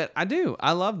to it. I do.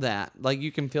 I love that. Like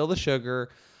you can feel the sugar.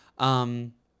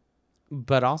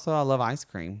 But also I love ice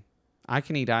cream. I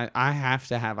have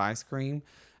to have ice cream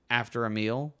after a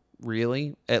meal,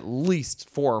 really, at least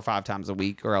 4 or 5 times a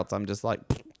week, or else I'm just like,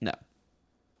 no.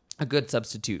 A good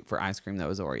substitute for ice cream, though,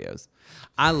 is Oreos.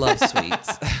 I love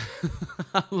sweets.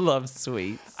 I love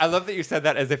sweets. I love that you said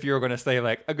that as if you were going to say,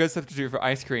 like, a good substitute for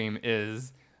ice cream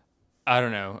is, I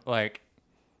don't know, like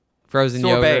Frozen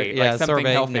sorbet, yogurt. like something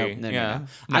sorbet. healthy. No. No,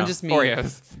 I just mean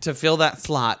Oreos. to fill that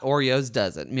slot. Oreos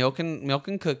does it. Milk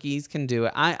and cookies can do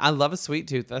it. I love a sweet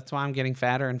tooth. That's why I'm getting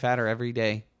fatter and fatter every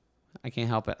day. I can't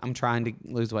help it. I'm trying to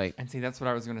lose weight. And see, that's what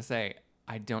I was going to say.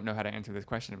 I don't know how to answer this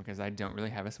question because I don't really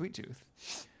have a sweet tooth.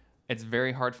 It's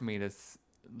very hard for me to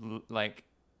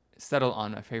settle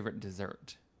on a favorite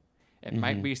dessert. It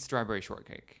might be strawberry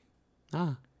shortcake.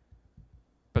 Ah.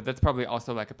 But that's probably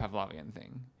also like a Pavlovian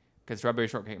thing because strawberry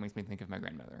shortcake makes me think of my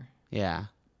grandmother. Yeah.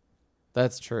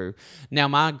 That's true. Now,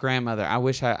 my grandmother, I'm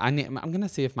going to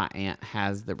see if my aunt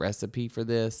has the recipe for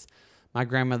this. My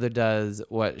grandmother does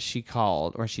what she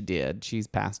called, or she did, she's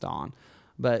passed on,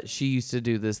 but she used to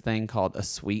do this thing called a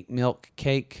sweet milk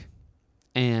cake.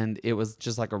 And it was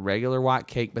just like a regular white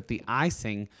cake, but the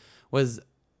icing was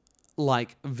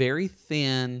like very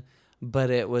thin, but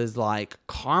it was like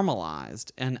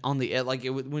caramelized. And on the edge, like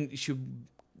it would, when she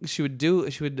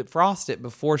would frost it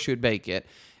before she would bake it.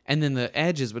 And then the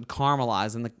edges would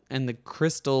caramelize and the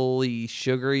crystally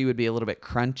sugary would be a little bit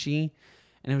crunchy.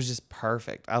 And it was just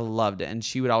perfect. I loved it. And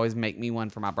she would always make me one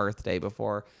for my birthday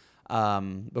before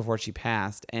she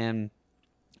passed. And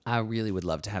I really would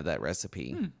love to have that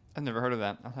recipe. I've never heard of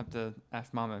that. I'll have to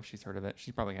ask Mama if she's heard of it.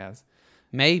 She probably has.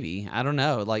 Maybe. I don't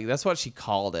know. Like that's what she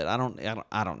called it. I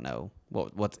don't know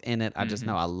what's in it. I just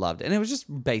know I loved it. And it was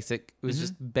just basic. It was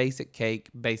just basic cake,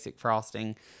 basic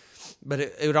frosting. But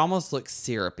it would almost look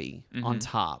syrupy on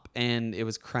top. And it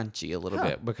was crunchy a little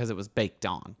bit because it was baked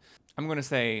on. I'm going to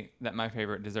say that my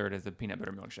favorite dessert is a peanut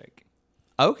butter milkshake.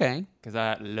 Okay. Because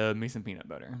I love me some peanut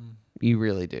butter. You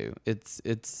really do.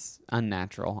 It's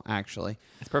unnatural, actually.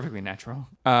 It's perfectly natural.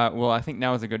 Well, I think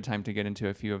now is a good time to get into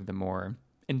a few of the more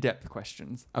in-depth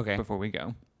questions. Okay. Before we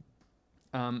go.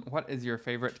 What is your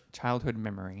favorite childhood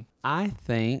memory? I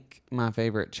think my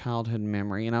favorite childhood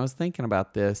memory, and I was thinking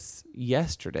about this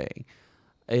yesterday,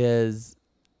 is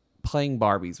playing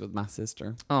Barbies with my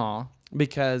sister. Aw.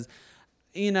 Because,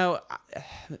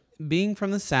 being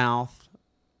from the South,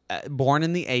 born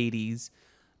in the 80s,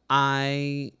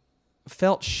 I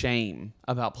felt shame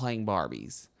about playing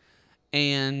Barbies.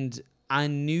 And I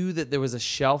knew that there was a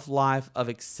shelf life of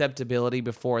acceptability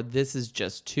before this is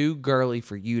just too girly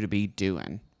for you to be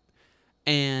doing.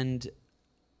 And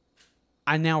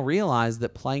I now realize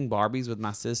that playing Barbies with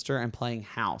my sister and playing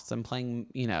house and playing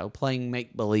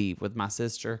make believe with my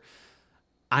sister,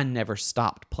 I never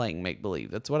stopped playing make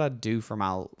believe. That's what I do for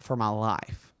my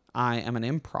life. I am an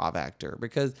improv actor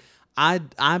because I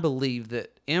believe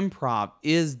that improv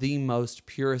is the most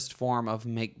purest form of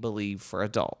make believe for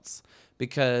adults,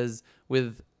 because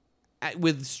with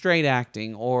straight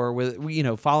acting or with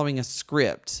following a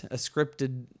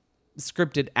scripted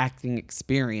acting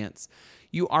experience,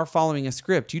 you are following a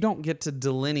script. You don't get to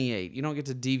delineate. You don't get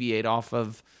to deviate off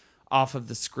of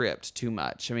the script too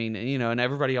much. I mean, and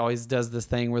everybody always does this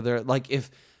thing where they're like,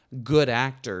 if good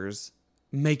actors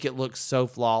make it look so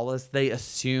flawless, they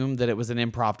assume that it was an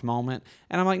improv moment.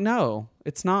 And I'm like, no,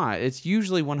 it's not. It's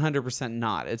usually 100%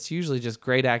 not. It's usually just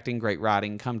great acting, great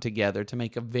writing come together to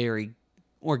make a very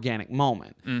organic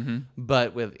moment. Mm-hmm.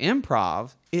 But with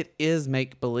improv, it is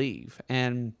make believe.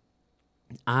 And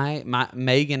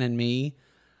Megan and me,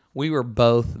 we were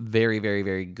both very, very,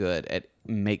 very good at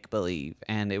make believe,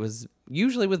 and it was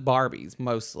usually with Barbies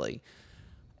mostly.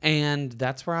 And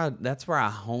that's where I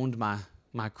honed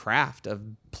my craft of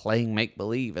playing make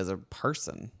believe as a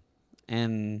person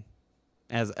and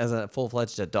as a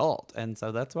full-fledged adult. And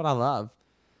so that's what I love.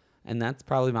 And that's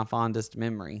probably my fondest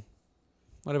memory.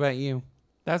 What about you?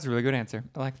 That's a really good answer.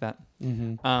 I like that.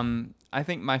 Mm-hmm. I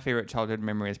think my favorite childhood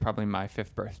memory is probably my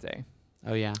 5th birthday.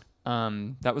 Oh, yeah.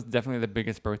 That was definitely the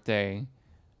biggest birthday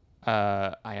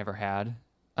I ever had.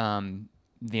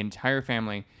 The entire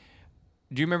family.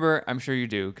 Do you remember? I'm sure you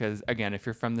do, because, again, if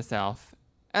you're from the South,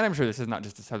 and I'm sure this is not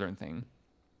just a Southern thing,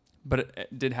 but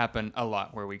it did happen a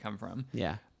lot where we come from.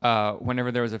 Yeah.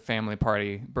 Whenever there was a family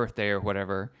party, birthday or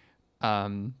whatever,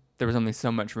 there was only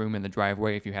so much room in the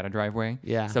driveway if you had a driveway.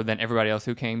 Yeah. So then everybody else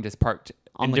who came just parked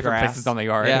in the different grass. places on the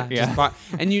yard. Yeah.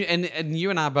 And you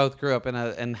and I both grew up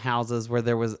in houses where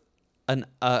there was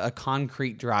a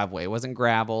concrete driveway. It wasn't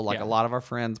gravel like a lot of our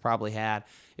friends probably had.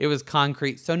 It was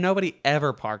concrete, so nobody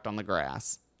ever parked on the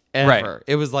grass. Ever. Right.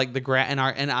 It was like the grass.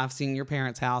 And I've seen your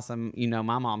parents' house and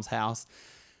my mom's house.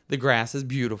 The grass is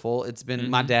beautiful. It's been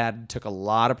my dad took a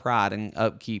lot of pride in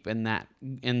upkeep in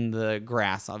the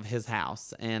grass of his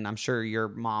house, and I'm sure your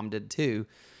mom did too,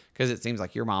 because it seems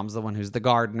like your mom's the one who's the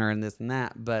gardener and this and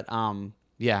that. But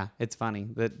yeah, it's funny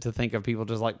to think of people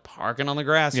just like parking on the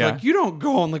grass. Yeah. You're like, you don't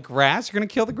go on the grass. You're gonna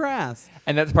kill the grass.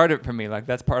 And that's part of it for me. Like,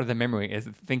 that's part of the memory, is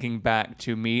thinking back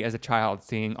to me as a child,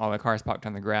 seeing all the cars parked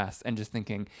on the grass and just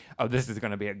thinking, oh, this is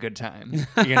going to be a good time,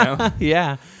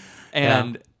 Yeah.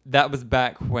 And that was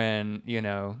back when,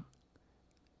 no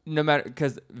matter,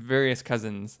 because various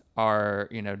cousins are,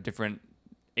 different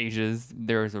ages.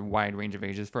 There's a wide range of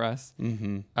ages for us.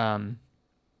 Mm-hmm.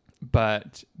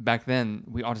 But back then,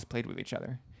 we all just played with each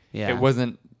other. Yeah. It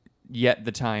wasn't yet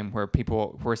the time where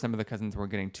some of the cousins were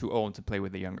getting too old to play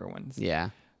with the younger ones. Yeah.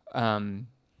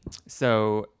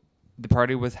 So the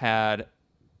party was had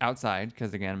outside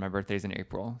because, again, my birthday's in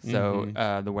April.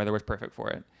 So the weather was perfect for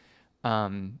it.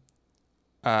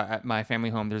 At my family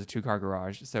home, there's a 2-car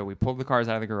garage. So we pulled the cars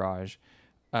out of the garage,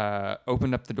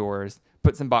 opened up the doors,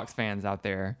 put some box fans out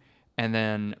there, and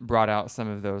then brought out some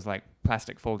of those like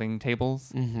plastic folding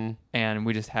tables. Mm-hmm. And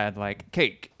we just had like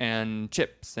cake and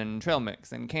chips and trail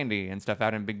mix and candy and stuff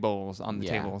out in big bowls on the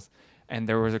tables. And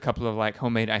there was a couple of like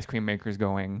homemade ice cream makers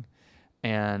going.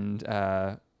 And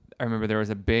I remember there was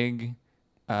a big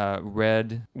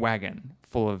red wagon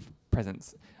full of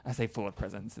presents. I say full of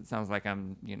presents. It sounds like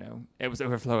it was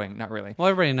overflowing. Not really. Well,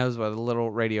 everybody knows what a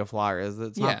little radio flyer is.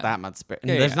 It's not that much space.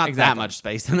 There's not that much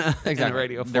space in a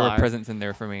radio flyer. There were presents in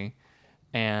there for me,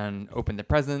 and opened the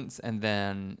presents, and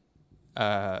then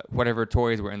whatever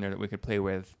toys were in there that we could play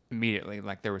with immediately.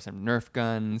 Like, there were some Nerf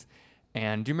guns,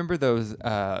 and do you remember those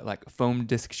like foam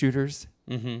disc shooters?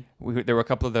 Mm-hmm. There were a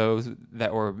couple of those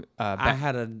that were. I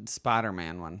had a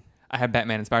Spider-Man one. I had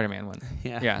Batman and Spider-Man one.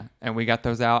 Yeah. And we got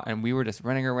those out, and we were just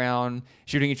running around,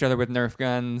 shooting each other with Nerf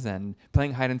guns and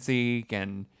playing hide and seek.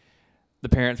 And the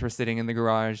parents were sitting in the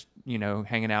garage,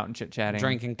 hanging out and chit-chatting.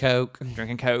 Drinking Coke.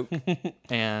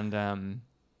 And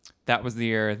that was the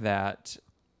year that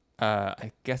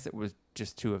I guess it was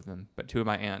just 2 of them, but 2 of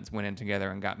my aunts went in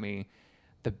together and got me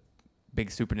the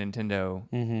big Super Nintendo.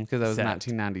 Because that was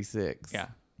 1996. Yeah.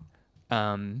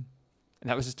 And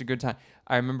that was just a good time.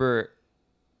 I remember...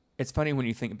 It's funny when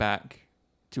you think back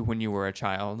to when you were a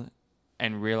child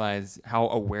and realize how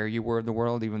aware you were of the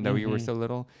world, even though you were so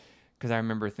little. because I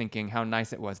remember thinking how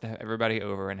nice it was to have everybody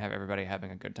over and have everybody having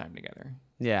a good time together.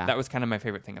 Yeah. That was kind of my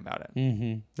favorite thing about it.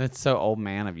 Mm-hmm. That's so old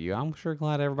man of you. I'm sure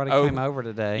glad everybody Oh, came over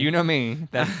today. You know me.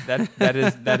 That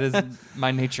is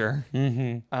my nature.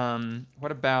 Mm-hmm.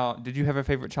 What about? Did you have a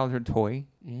favorite childhood toy?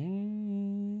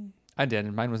 Mm. I did,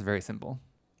 and mine was very simple.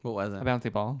 What was A it?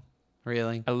 bouncy ball.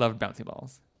 Really? I loved bouncy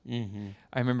balls. Mm-hmm.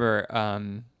 I remember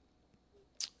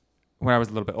when I was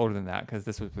a little bit older than that, because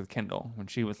this was with Kendall when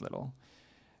she was little.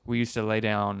 We used to lay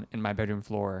down in my bedroom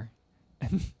floor,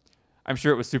 and I'm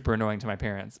sure it was super annoying to my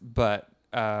parents, but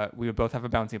we would both have a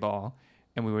bouncy ball,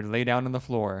 and we would lay down on the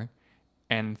floor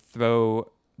and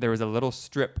throw. There was a little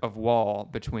strip of wall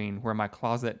between where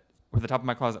the top of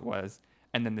my closet was,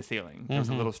 and then the ceiling. There was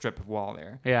a little strip of wall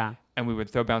there. Yeah. And we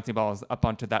would throw bouncy balls up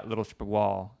onto that little strip of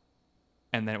wall,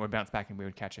 and then it would bounce back, and we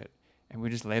would catch it. And we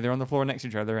just lay there on the floor next to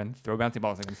each other and throw bouncy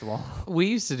balls against the wall. We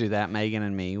used to do that, Megan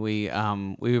and me. We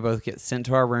would both get sent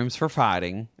to our rooms for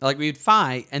fighting. Like we'd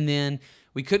fight, and then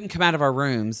we couldn't come out of our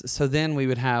rooms. So then we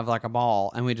would have like a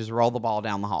ball, and we just roll the ball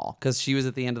down the hall because she was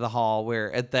at the end of the hall,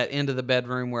 where at that end of the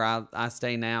bedroom where I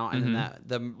stay now, and then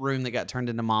the room that got turned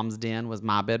into Mom's den was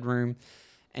my bedroom,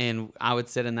 and I would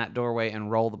sit in that doorway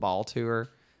and roll the ball to her,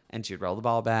 and she'd roll the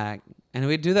ball back, and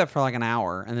we'd do that for like an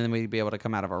hour, and then we'd be able to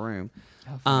come out of our room.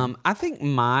 I think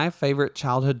my favorite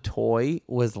childhood toy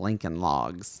was Lincoln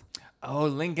Logs. Oh,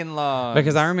 Lincoln Logs.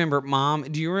 Because I remember, Mom,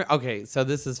 okay, so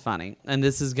this is funny. And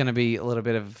this is going to be a little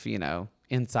bit of,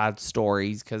 inside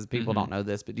stories because people don't know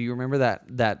this. But do you remember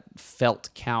that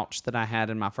felt couch that I had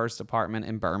in my first apartment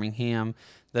in Birmingham?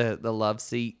 The love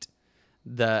seat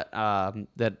that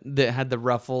had the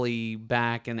ruffly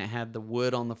back and it had the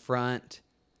wood on the front.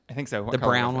 I think so. What The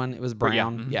color brown was one. It was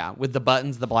brown. Yeah. Yeah, with the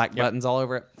buttons, the black buttons all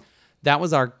over it. That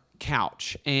was our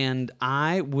couch. And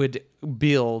I would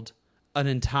build an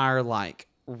entire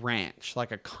ranch,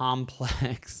 like a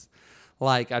complex.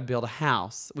 Like I'd build a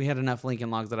house. We had enough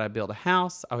Lincoln Logs that I'd build a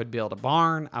house. I would build a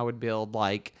barn. I would build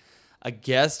like a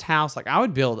guest house. Like I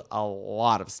would build a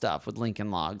lot of stuff with Lincoln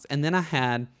Logs. And then I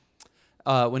had,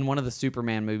 when one of the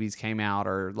Superman movies came out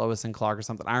or Lois and Clark or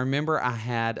something, I remember I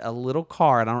had a little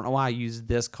car. And I don't know why I used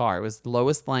this car. It was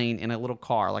Lois Lane in a little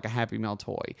car, like a Happy Meal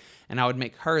toy. And I would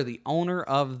make her the owner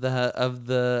of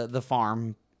the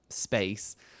farm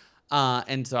space.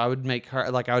 And so I would make her,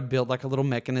 I would build like a little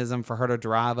mechanism for her to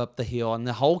drive up the hill. And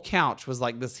the whole couch was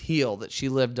like this hill that she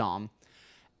lived on.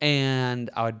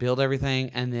 And I would build everything.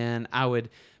 And then I would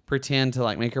pretend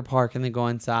to make her park and then go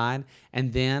inside.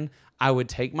 And then I would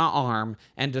take my arm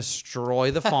and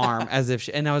destroy the farm as if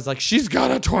and I was like, she's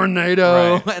got a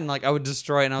tornado. Right. And I would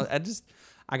destroy it. And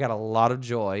I got a lot of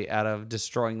joy out of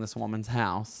destroying this woman's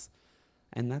house.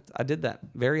 And I did that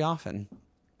very often.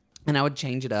 And I would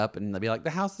change it up, and they'd be like,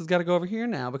 the house has got to go over here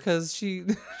now because she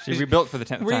rebuilt for the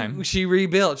 10th time. She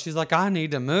rebuilt. She's like, I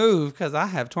need to move because I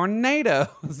have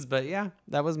tornadoes. But yeah,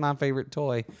 that was my favorite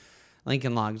toy.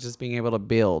 Lincoln Logs, just being able to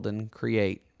build and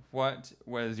create. What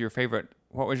was your favorite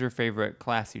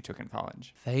class you took in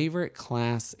college? Favorite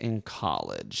class in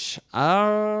college?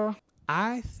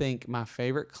 I think my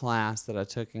favorite class that I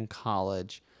took in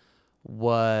college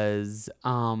was,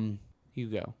 you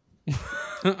go.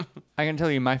 I can tell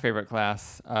you my favorite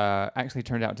class actually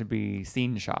turned out to be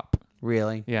scene shop.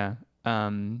 Really? Yeah.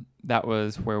 That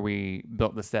was where we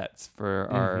built the sets for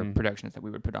our productions that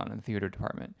we would put on in the theater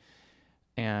department.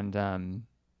 And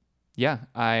yeah,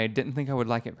 I didn't think I would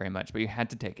like it very much, but you had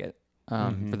to take it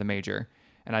for the major,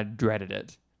 and I dreaded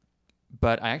it.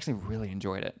 But I actually really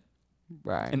enjoyed it.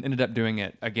 Right. And ended up doing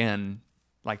it again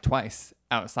twice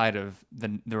outside of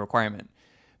the requirement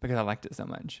because I liked it so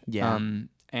much. Yeah.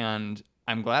 And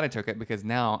I'm glad I took it because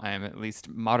now I'm at least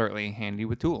moderately handy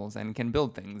with tools and can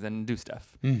build things and do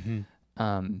stuff. So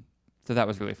that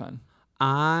was really fun.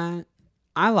 I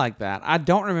like that. I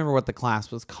don't remember what the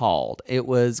class was called. It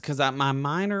was because my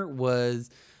minor was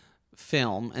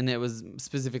film, and it was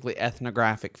specifically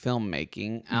ethnographic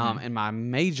filmmaking, and my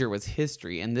major was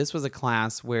history. And this was a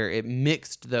class where it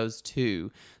mixed those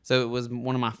two. So it was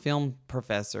one of my film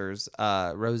professors,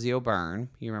 Rosie O'Byrne.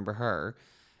 You remember her?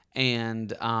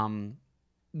 And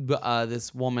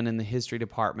this woman in the history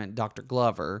department, Dr.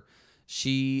 Glover,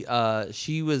 she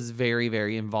was very,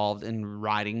 very involved in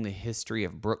writing the history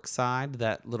of Brookside,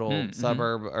 that little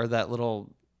suburb or that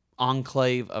little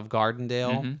enclave of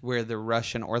Gardendale where the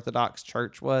Russian Orthodox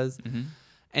Church was.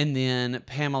 And then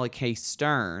Pamela K.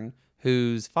 Stern,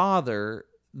 whose father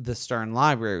the Stern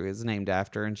Library is named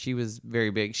after, and she was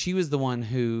very big. She was the one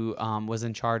who was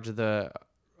in charge of the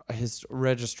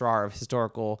registrar of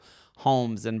historical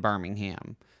homes in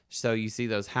Birmingham. So you see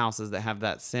those houses that have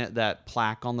that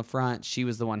plaque on the front. She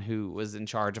was the one who was in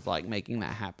charge of like making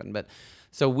that happen. But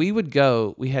so we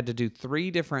had to do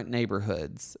 3 different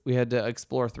neighborhoods. We had to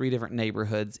explore 3 different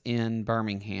neighborhoods in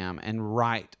Birmingham and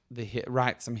write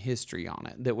some history on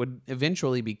it that would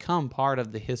eventually become part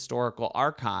of the historical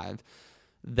archive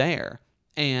there.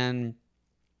 And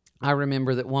I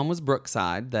remember that one was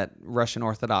Brookside, that Russian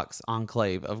Orthodox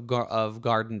enclave of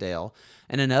Gardendale,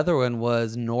 and another one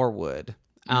was Norwood.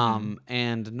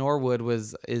 And Norwood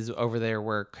is over there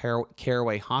where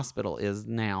Caraway Hospital is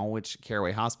now, which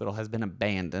Caraway Hospital has been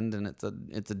abandoned and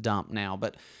it's a dump now.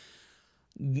 But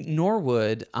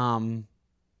Norwood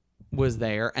was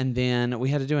there, and then we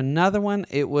had to do another one.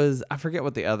 It was, I forget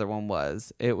what the other one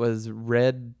was. It was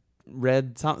Red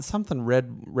Rock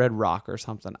or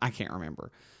something. I can't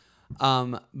remember.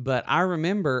 But I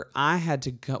remember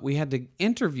we had to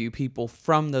interview people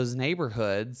from those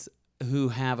neighborhoods who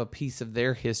have a piece of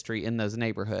their history in those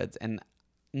neighborhoods. And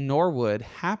Norwood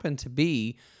happened to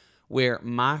be where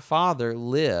my father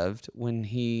lived when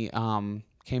he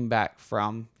came back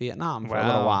from Vietnam for a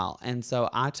little while. And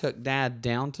so I took Dad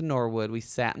down to Norwood. We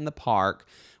sat in the park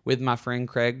with my friend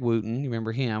Craig Wooten. You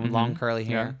remember him with long curly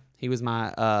hair? Yeah. He was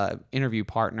my interview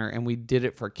partner, and we did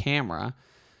it for camera.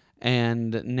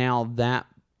 And now that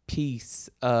piece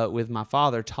with my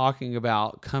father talking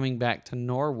about coming back to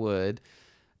Norwood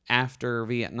after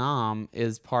Vietnam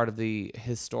is part of the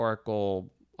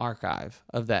historical archive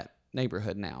of that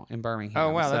neighborhood now in Birmingham.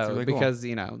 Oh, wow, that's really cool. Because,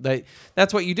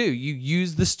 that's what you do. You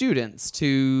use the students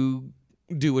to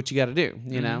do what you got to do,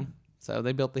 you know? So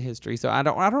they built the history. So I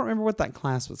don't remember what that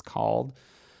class was called,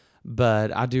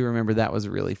 but I do remember that was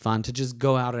really fun to just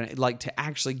go out and to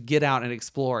actually get out and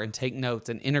explore and take notes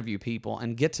and interview people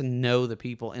and get to know the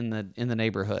people in the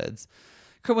neighborhoods.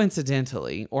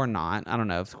 Coincidentally or not, I don't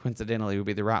know if coincidentally would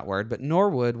be the right word, but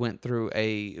Norwood went through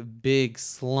a big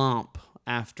slump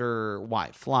after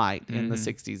white flight in the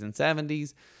 60s and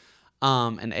 70s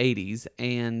and 80s.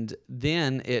 And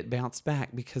then it bounced back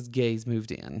because gays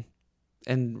moved in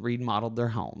and remodeled their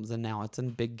homes. And now it's a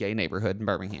big gay neighborhood in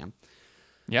Birmingham.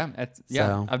 Yeah,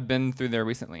 I've been through there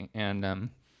recently, and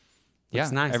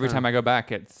it's nice. Every time I go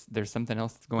back, there's something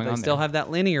else going on. They still have that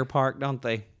linear park, don't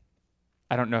they?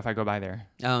 I don't know if I go by there.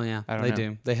 Oh yeah, they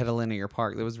do. They had a linear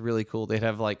park that was really cool. They'd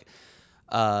have like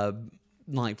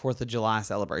 4th of July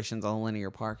celebrations on the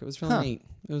linear park. It was really neat.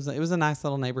 It was a nice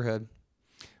little neighborhood.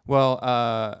 Well,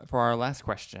 for our last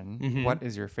question, what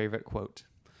is your favorite quote?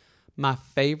 My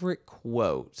favorite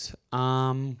quote.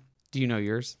 Do you know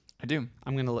yours? I do.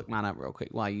 I'm gonna look mine up real quick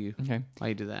while you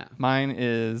do that. Mine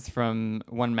is from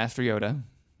one Master Yoda.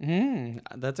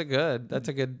 That's a good.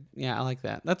 Yeah, I like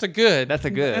that. That's a good. And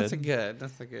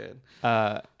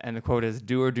the quote is,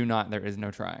 "Do or do not, there is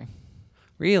no try."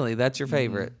 Really? That's your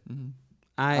favorite?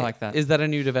 I like that. Is that a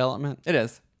new development? It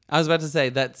is. I was about to say,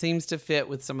 that seems to fit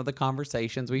with some of the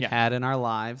conversations we've had in our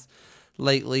lives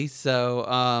lately.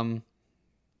 So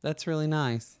that's really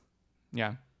nice.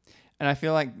 Yeah. And I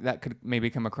feel like that could maybe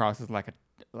come across as like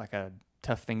a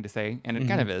tough thing to say, and it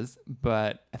kind of is,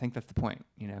 but I think that's the point,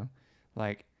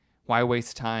 Like, why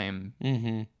waste time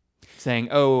saying,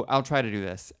 "Oh, I'll try to do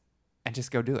this," and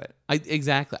just go do it?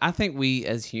 Exactly. I think we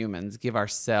as humans give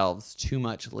ourselves too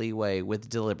much leeway with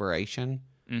deliberation,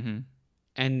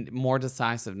 and more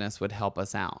decisiveness would help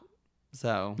us out.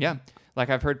 So yeah, like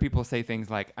I've heard people say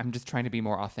things like, "I'm just trying to be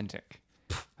more authentic."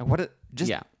 What do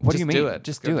you mean? Do it.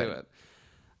 Just do it.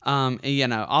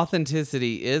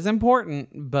 Authenticity is important,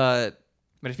 but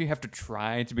if you have to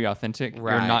try to be authentic,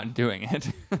 you're not doing it.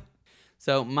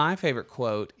 So my favorite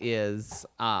quote is,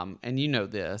 and you know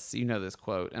this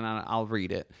quote, and I'll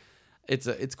read it.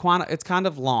 It's kind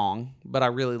of long, but I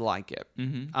really like it.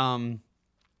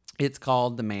 It's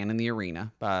called "The Man in the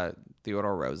Arena" by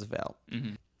Theodore Roosevelt.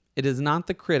 It is not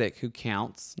the critic who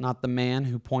counts, not the man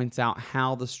who points out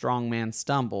how the strong man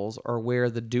stumbles or where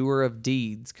the doer of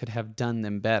deeds could have done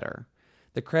them better.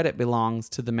 The credit belongs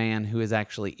to the man who is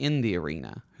actually in the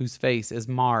arena, whose face is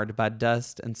marred by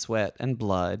dust and sweat and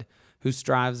blood, who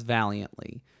strives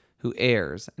valiantly, who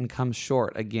errs and comes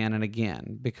short again and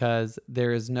again, because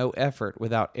there is no effort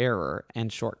without error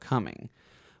and shortcoming,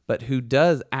 but who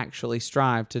does actually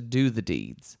strive to do the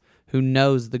deeds, who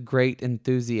knows the great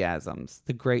enthusiasms,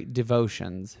 the great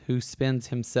devotions, who spends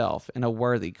himself in a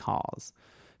worthy cause,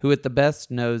 who at the best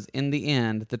knows in the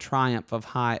end the triumph of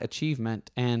high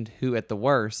achievement, and who at the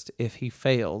worst, if he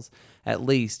fails, at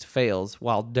least fails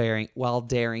while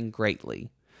daring greatly,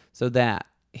 so that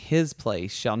his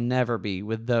place shall never be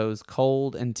with those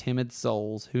cold and timid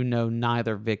souls who know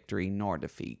neither victory nor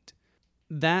defeat.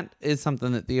 That is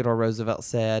something that Theodore Roosevelt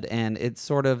said, and it's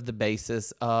sort of the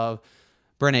basis of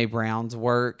Brene Brown's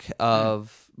work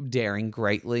of daring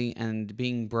greatly and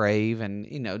being brave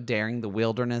and, daring the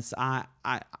wilderness.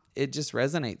 It just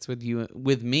resonates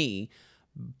with me,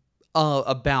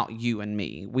 about you and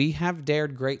me. We have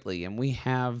dared greatly, and we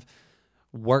have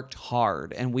worked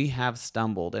hard, and we have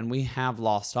stumbled, and we have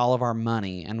lost all of our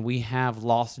money, and we have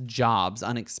lost jobs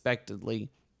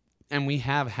unexpectedly, and we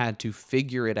have had to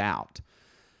figure it out.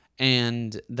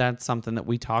 And that's something that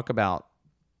we talk about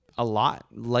a lot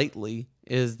lately,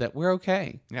 is that we're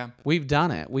okay. Yeah. We've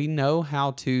done it. We know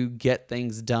how to get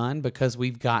things done because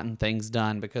we've gotten things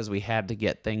done because we had to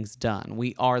get things done.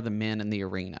 We are the men in the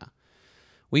arena.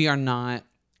 We are not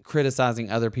criticizing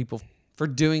other people for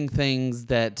doing things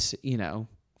that,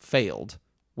 failed.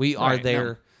 We are there.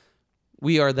 No.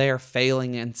 We are there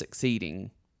failing and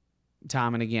succeeding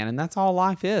time and again. And that's all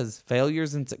life is.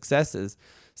 Failures and successes.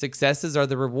 Successes are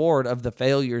the reward of the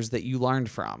failures that you learned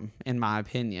from, in my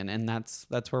opinion. And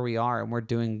that's where we are. And we're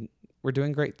doing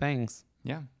great things.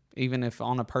 Yeah. Even if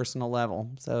on a personal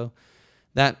level. So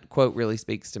that quote really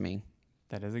speaks to me.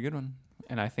 That is a good one.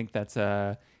 And I think that's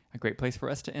a great place for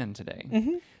us to end today.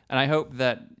 Mm-hmm. And I hope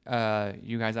that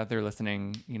you guys out there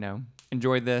listening,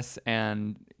 enjoyed this,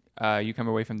 and you come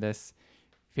away from this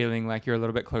feeling like you're a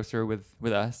little bit closer with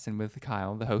us and with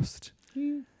Kyle, the host.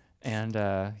 Mm. And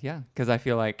because I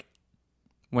feel like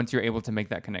once you're able to make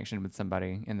that connection with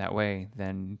somebody in that way,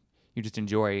 then you just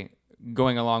enjoy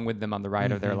going along with them on the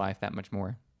ride of their life that much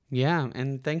more. Yeah,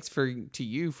 and thanks to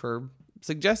you for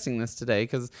suggesting this today,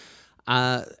 because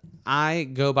I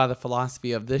go by the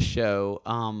philosophy of this show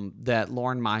that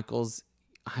Lorne Michaels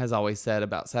has always said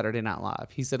about Saturday Night Live.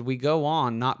 He said, we go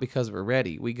on not because we're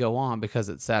ready. We go on because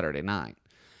it's Saturday night.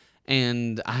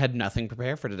 And I had nothing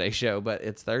prepared for today's show, but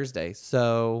it's Thursday.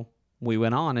 So we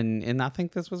went on, and I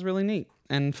think this was really neat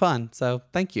and fun. So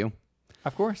thank you.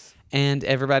 Of course. And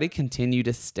everybody, continue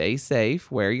to stay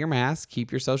safe, wear your mask,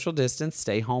 keep your social distance,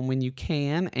 stay home when you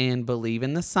can, and believe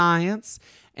in the science.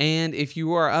 And if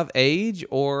you are of age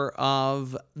or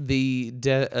of the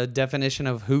definition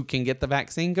of who can get the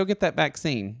vaccine, go get that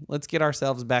vaccine. Let's get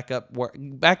ourselves back up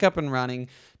and running.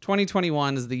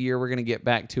 2021 is the year we're going to get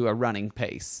back to a running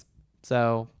pace.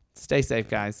 So stay safe,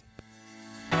 guys.